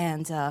God,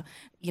 and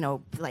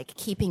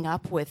keeping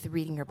up with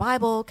reading your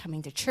Bible,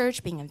 coming to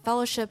church, being in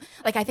fellowship.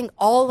 I think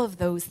all of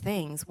those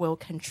things will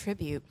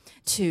contribute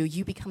to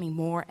you becoming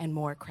more and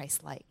more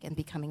Christ-like and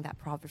becoming that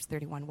Proverbs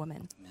 31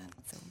 woman.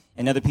 So.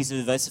 Another piece of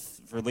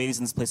advice for ladies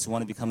in this place who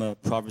want to become a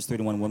Proverbs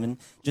 31 woman: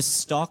 just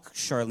stalk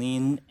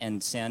Charlene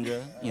and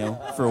Sandra,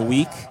 for a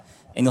week,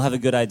 and you'll have a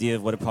good idea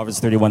of what a Proverbs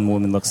 31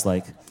 woman looks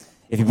like.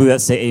 If you believe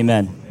that, say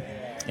amen.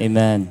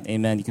 Amen.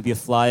 Amen. You could be a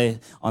fly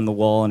on the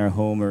wall in our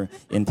home, or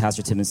in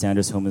Pastor Tim and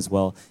Sandra's home as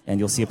well, and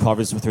you'll see a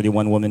Proverbs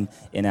 31 woman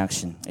in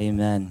action.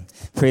 Amen.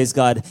 Praise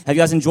God. Have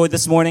you guys enjoyed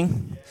this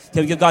morning?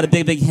 Can we give God a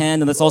big, big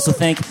hand? And let's also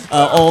thank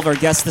all of our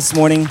guests this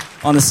morning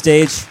on the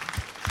stage.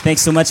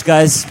 Thanks so much,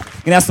 guys.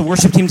 going to ask the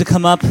worship team to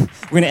come up.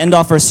 We're going to end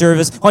off our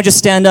service. Why don't you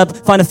stand up,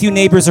 find a few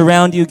neighbors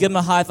around you, give them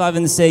a high five,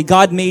 and say,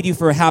 God made you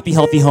for a happy,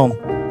 healthy home.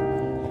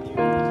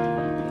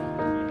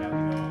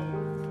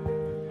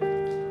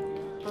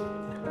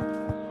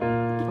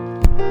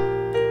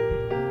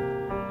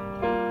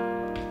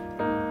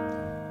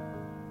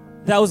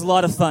 That was a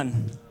lot of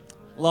fun.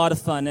 A lot of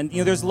fun. And,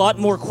 there's a lot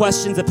more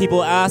questions that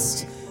people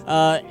asked.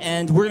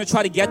 And we're going to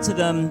try to get to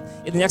them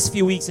in the next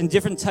few weeks in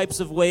different types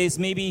of ways,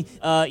 maybe,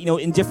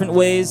 in different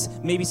ways,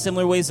 maybe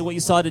similar ways to what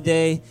you saw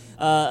today.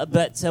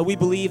 But we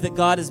believe that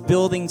God is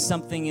building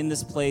something in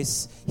this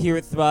place here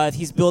at Thrive.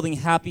 He's building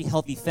happy,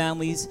 healthy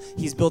families.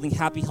 He's building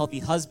happy, healthy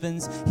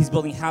husbands. He's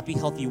building happy,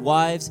 healthy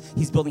wives.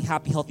 He's building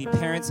happy, healthy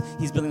parents.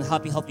 He's building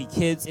happy, healthy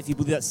kids. If you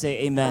believe that, say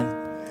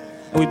amen.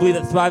 And we believe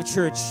that Thrive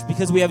Church,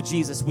 because we have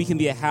Jesus, we can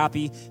be a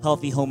happy,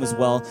 healthy home as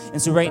well.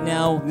 And so right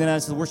now, I'm going to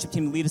ask the worship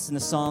team to lead us in a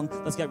song.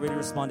 Let's get ready to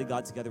respond to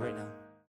God together right now.